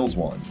 and fails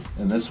 1.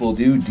 And this will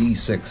do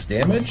D6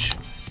 damage,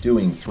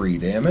 doing 3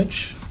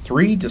 damage.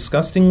 3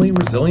 disgustingly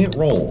resilient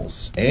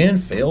rolls,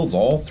 and fails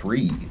all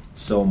 3.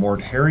 So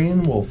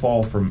Mortarion will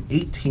fall from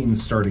 18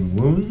 starting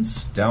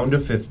wounds down to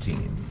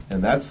 15.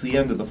 And that's the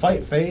end of the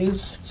fight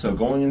phase. So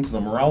going into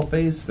the morale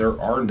phase, there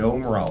are no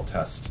morale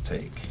tests to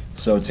take.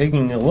 So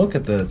taking a look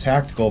at the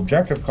tactical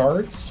objective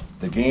cards,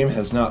 the game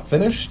has not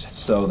finished,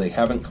 so they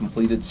haven't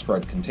completed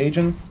Spread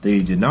Contagion.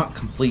 They did not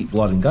complete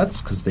Blood and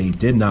Guts because they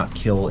did not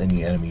kill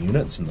any enemy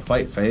units in the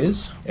fight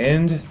phase,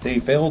 and they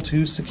failed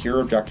to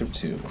secure Objective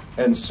 2.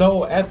 And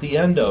so at the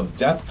end of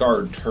Death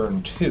Guard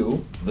Turn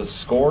 2, the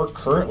score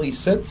currently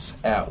sits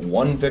at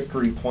 1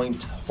 victory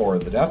point for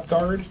the Death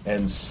Guard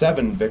and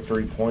 7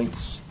 victory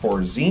points for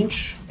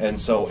Tzeentch. And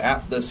so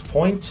at this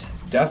point,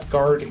 Death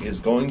Guard is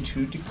going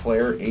to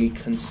declare a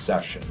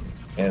concession.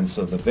 And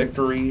so the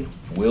victory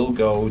will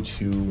go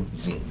to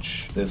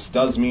Tzeentch. This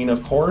does mean,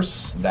 of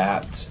course,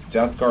 that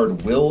Death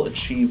Guard will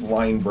achieve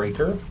Line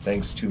Breaker,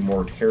 thanks to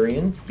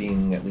Mortarion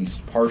being at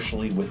least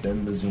partially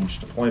within the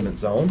Tzeentch deployment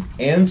zone.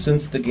 And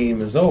since the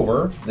game is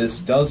over, this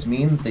does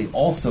mean they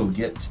also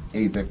get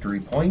a victory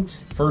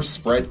point for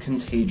Spread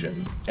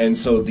Contagion. And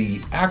so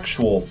the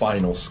actual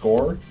final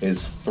score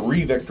is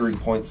 3 victory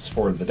points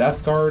for the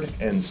Death Guard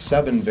and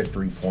 7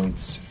 victory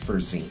points for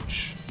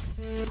Tzeentch.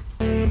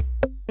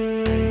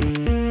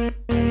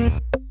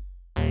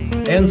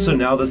 And so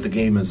now that the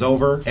game is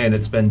over, and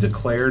it's been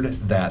declared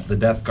that the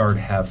Death Guard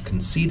have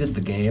conceded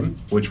the game,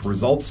 which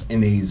results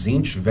in a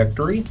Tzeentch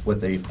victory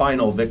with a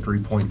final victory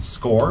point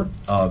score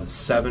of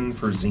 7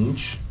 for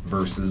Tzeentch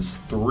versus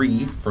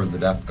 3 for the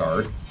Death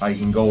Guard. I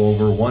can go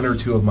over one or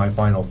two of my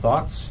final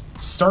thoughts,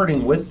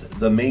 starting with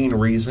the main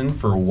reason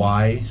for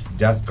why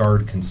Death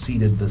Guard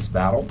conceded this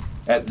battle.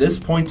 At this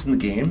point in the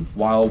game,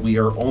 while we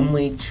are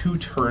only 2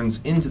 turns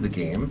into the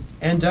game,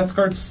 and Death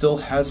Guard still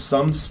has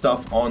some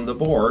stuff on the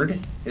board,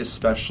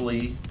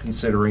 especially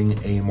considering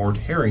a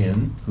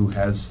Mortarion who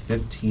has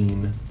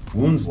 15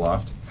 wounds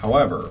left.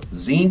 However,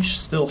 Tzeentch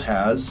still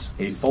has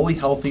a fully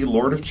healthy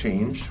Lord of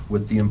Change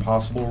with the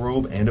Impossible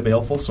Robe and a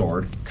Baleful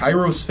Sword.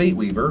 Kairos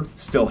Fateweaver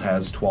still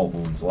has 12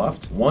 wounds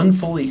left, 1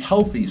 fully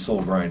healthy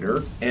Soul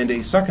Grinder, and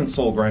a second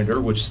Soul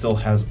Grinder which still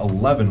has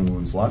 11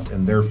 wounds left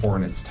and therefore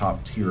in its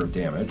top tier of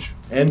damage.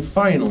 And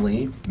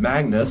finally,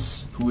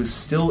 Magnus, who is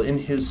still in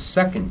his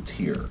second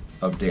tier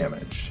of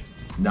damage.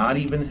 Not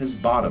even his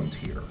bottom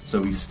tier.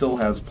 So he still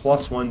has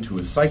 +1 to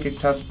his psychic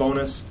test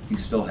bonus, he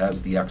still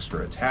has the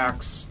extra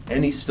attacks,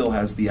 and he still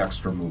has the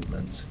extra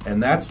movement.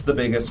 And that's the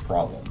biggest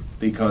problem,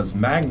 because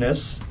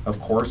Magnus, of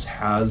course,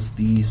 has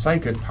the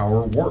psychic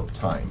power warp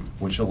time,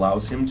 which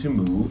allows him to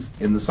move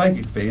in the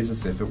psychic phase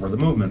as if it were the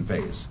movement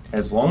phase.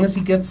 As long as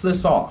he gets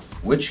this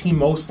off, which he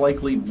most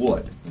likely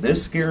would,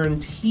 this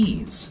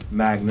guarantees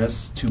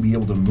Magnus to be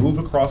able to move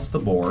across the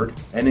board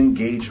and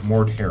engage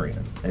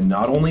Mortarion. And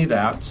not only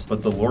that,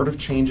 but the Lord of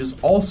Change is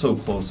also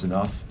close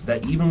enough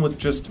that even with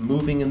just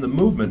moving in the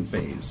movement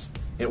phase,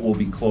 it will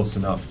be close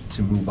enough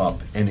to move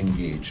up and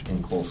engage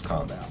in close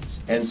combat.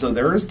 And so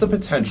there is the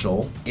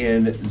potential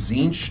in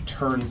Tzeentch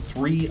turn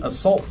 3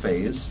 assault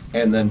phase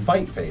and then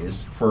fight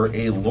phase for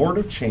a Lord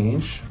of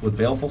Change with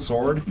Baleful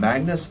Sword,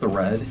 Magnus the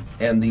Red,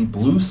 and the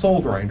Blue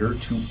Soul Grinder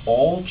to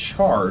all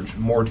charge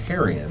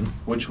Mortarion,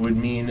 which would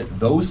mean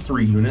those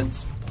 3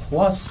 units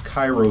plus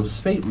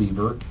Kairos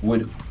Fateweaver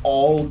would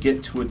all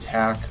get to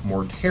attack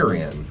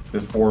Mortarion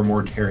before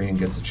Mortarion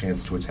gets a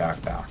chance to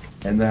attack back.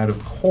 And that,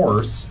 of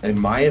course, in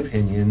my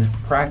opinion,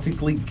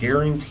 practically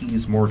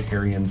guarantees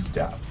Mortarion's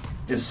death,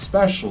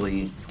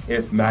 especially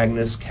if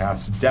Magnus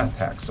casts Death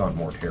Hex on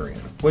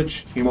Mortarion,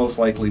 which he most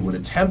likely would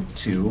attempt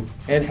to,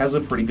 and has a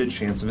pretty good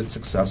chance of it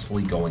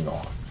successfully going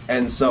off.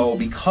 And so,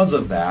 because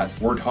of that,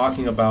 we're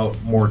talking about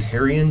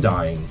Mortarion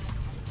dying,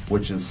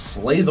 which is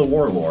Slay the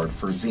Warlord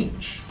for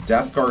Tzeentch.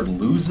 Death Guard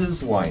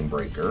loses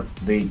Linebreaker.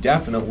 They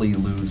definitely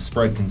lose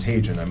Spread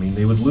Contagion. I mean,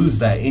 they would lose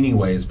that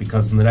anyways,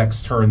 because in the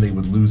next turn they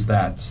would lose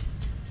that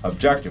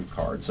objective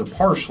card. So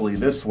partially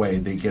this way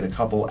they get a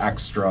couple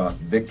extra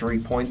victory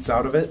points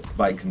out of it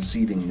by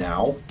conceding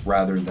now,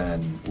 rather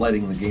than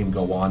letting the game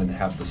go on and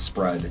have the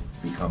spread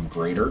become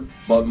greater.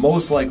 But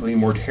most likely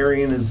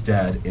Mortarion is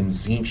dead in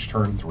Tzeentch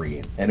turn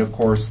 3. And of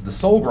course the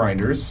Soul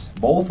Grinders,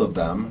 both of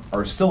them,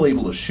 are still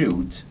able to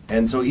shoot.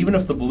 And so even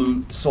if the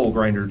Blue Soul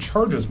Grinder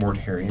charges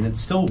Mortarion, it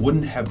still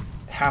wouldn't have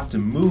to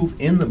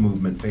move in the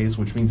movement phase,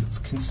 which means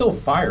it can still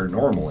fire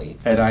normally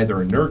at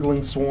either a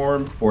Nurgling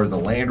Swarm or the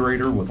Land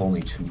Raider with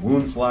only 2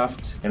 wounds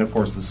left. And of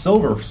course the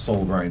Silver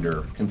Soul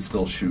Grinder can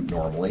still shoot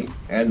normally.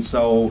 And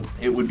so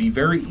it would be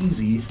very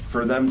easy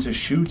for them to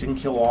shoot and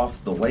kill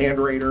off the Land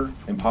Raider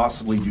and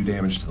possibly do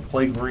damage to the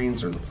Plague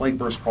Marines or the Plague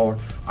Burst Crawler.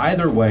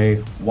 Either way,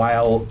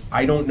 while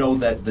I don't know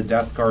that the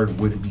Death Guard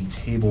would be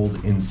tabled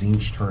in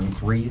Tzeentch turn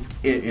 3,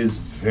 it is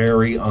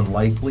very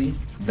unlikely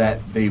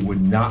that they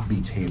would not be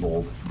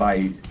tabled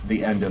by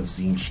the end of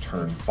Tzeentch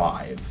turn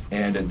 5.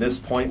 And at this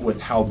point, with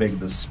how big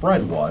the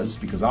spread was,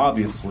 because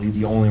obviously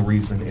the only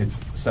reason it's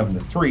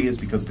 7-3 is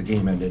because the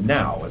game ended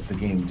now. If the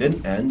game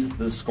didn't end,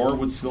 the score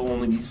would still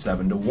only be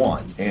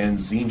 7-1. And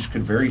Tzeentch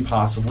could very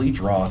possibly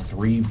draw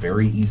 3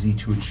 very easy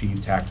to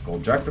achieve tactical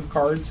objective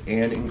cards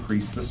and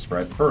increase the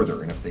spread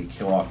further. And if they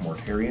kill off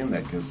Mortarion,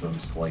 that gives them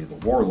Slay the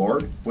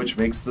Warlord, which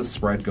makes the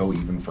spread go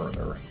even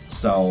further.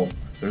 So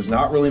there's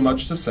not really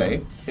much to say.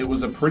 It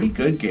was a pretty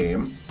good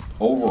game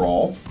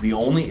overall. The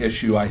only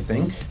issue, I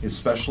think,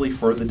 especially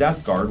for the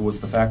Death Guard, was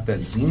the fact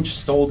that Tzeentch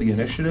stole the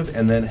initiative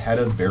and then had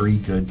a very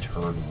good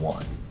turn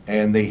 1.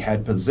 And they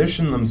had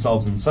positioned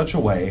themselves in such a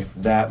way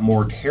that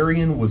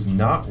Mortarion was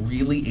not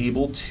really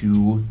able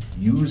to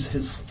use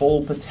his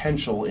full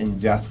potential in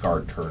Death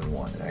Guard turn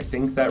 1. And I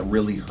think that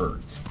really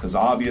hurt, because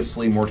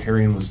obviously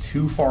Mortarion was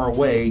too far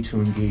away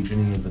to engage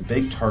any of the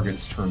big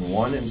targets turn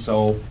 1, and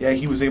so, yeah,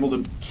 he was able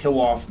to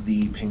kill off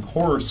the Pink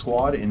Horror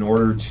Squad in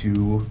order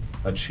to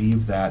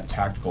achieve that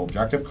tactical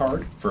objective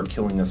card for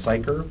killing a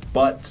Psyker,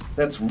 but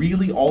that's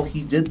really all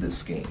he did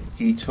this game.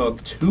 He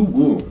took 2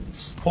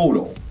 wounds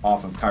total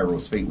off of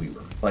Kairos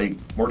Fateweaver. Like,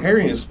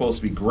 Mortarion is supposed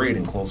to be great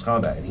in close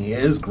combat, and he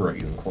is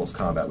great in close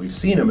combat. We've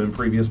seen him in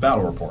previous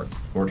battle reports.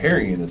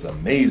 Mortarion is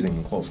amazing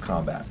in close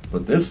combat,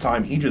 but this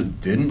time he just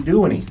didn't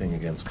do anything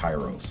against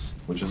Kairos,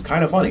 which is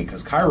kind of funny,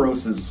 because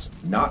Kairos is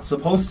not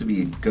supposed to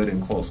be good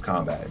in close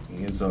combat.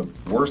 He has a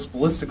worse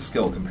ballistic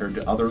skill compared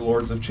to other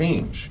Lords of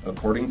Change.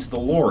 According to the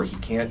lore, he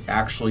can't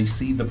actually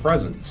see the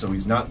present, so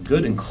he's not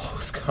good in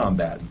close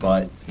combat,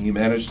 but he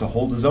managed to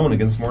hold his own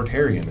against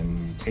Mortarion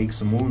and take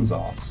some wounds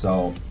off.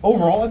 So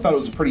overall, I thought it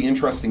was a pretty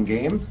interesting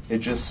game. It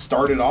just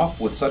started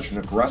off with such an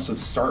aggressive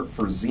start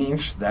for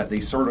Tzeentch that they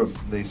sort of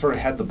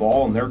had the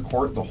ball in their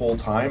court the whole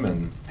time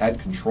and had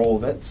control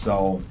of it.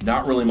 So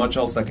not really much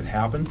else that could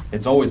happen.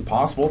 It's always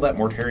possible that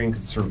Mortarion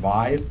could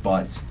survive,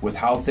 but with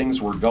how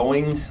things were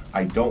going,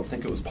 I don't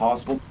think it was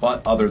possible.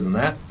 But other than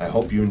that, I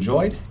hope you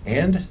enjoyed,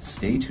 and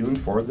stay tuned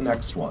for the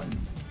next one.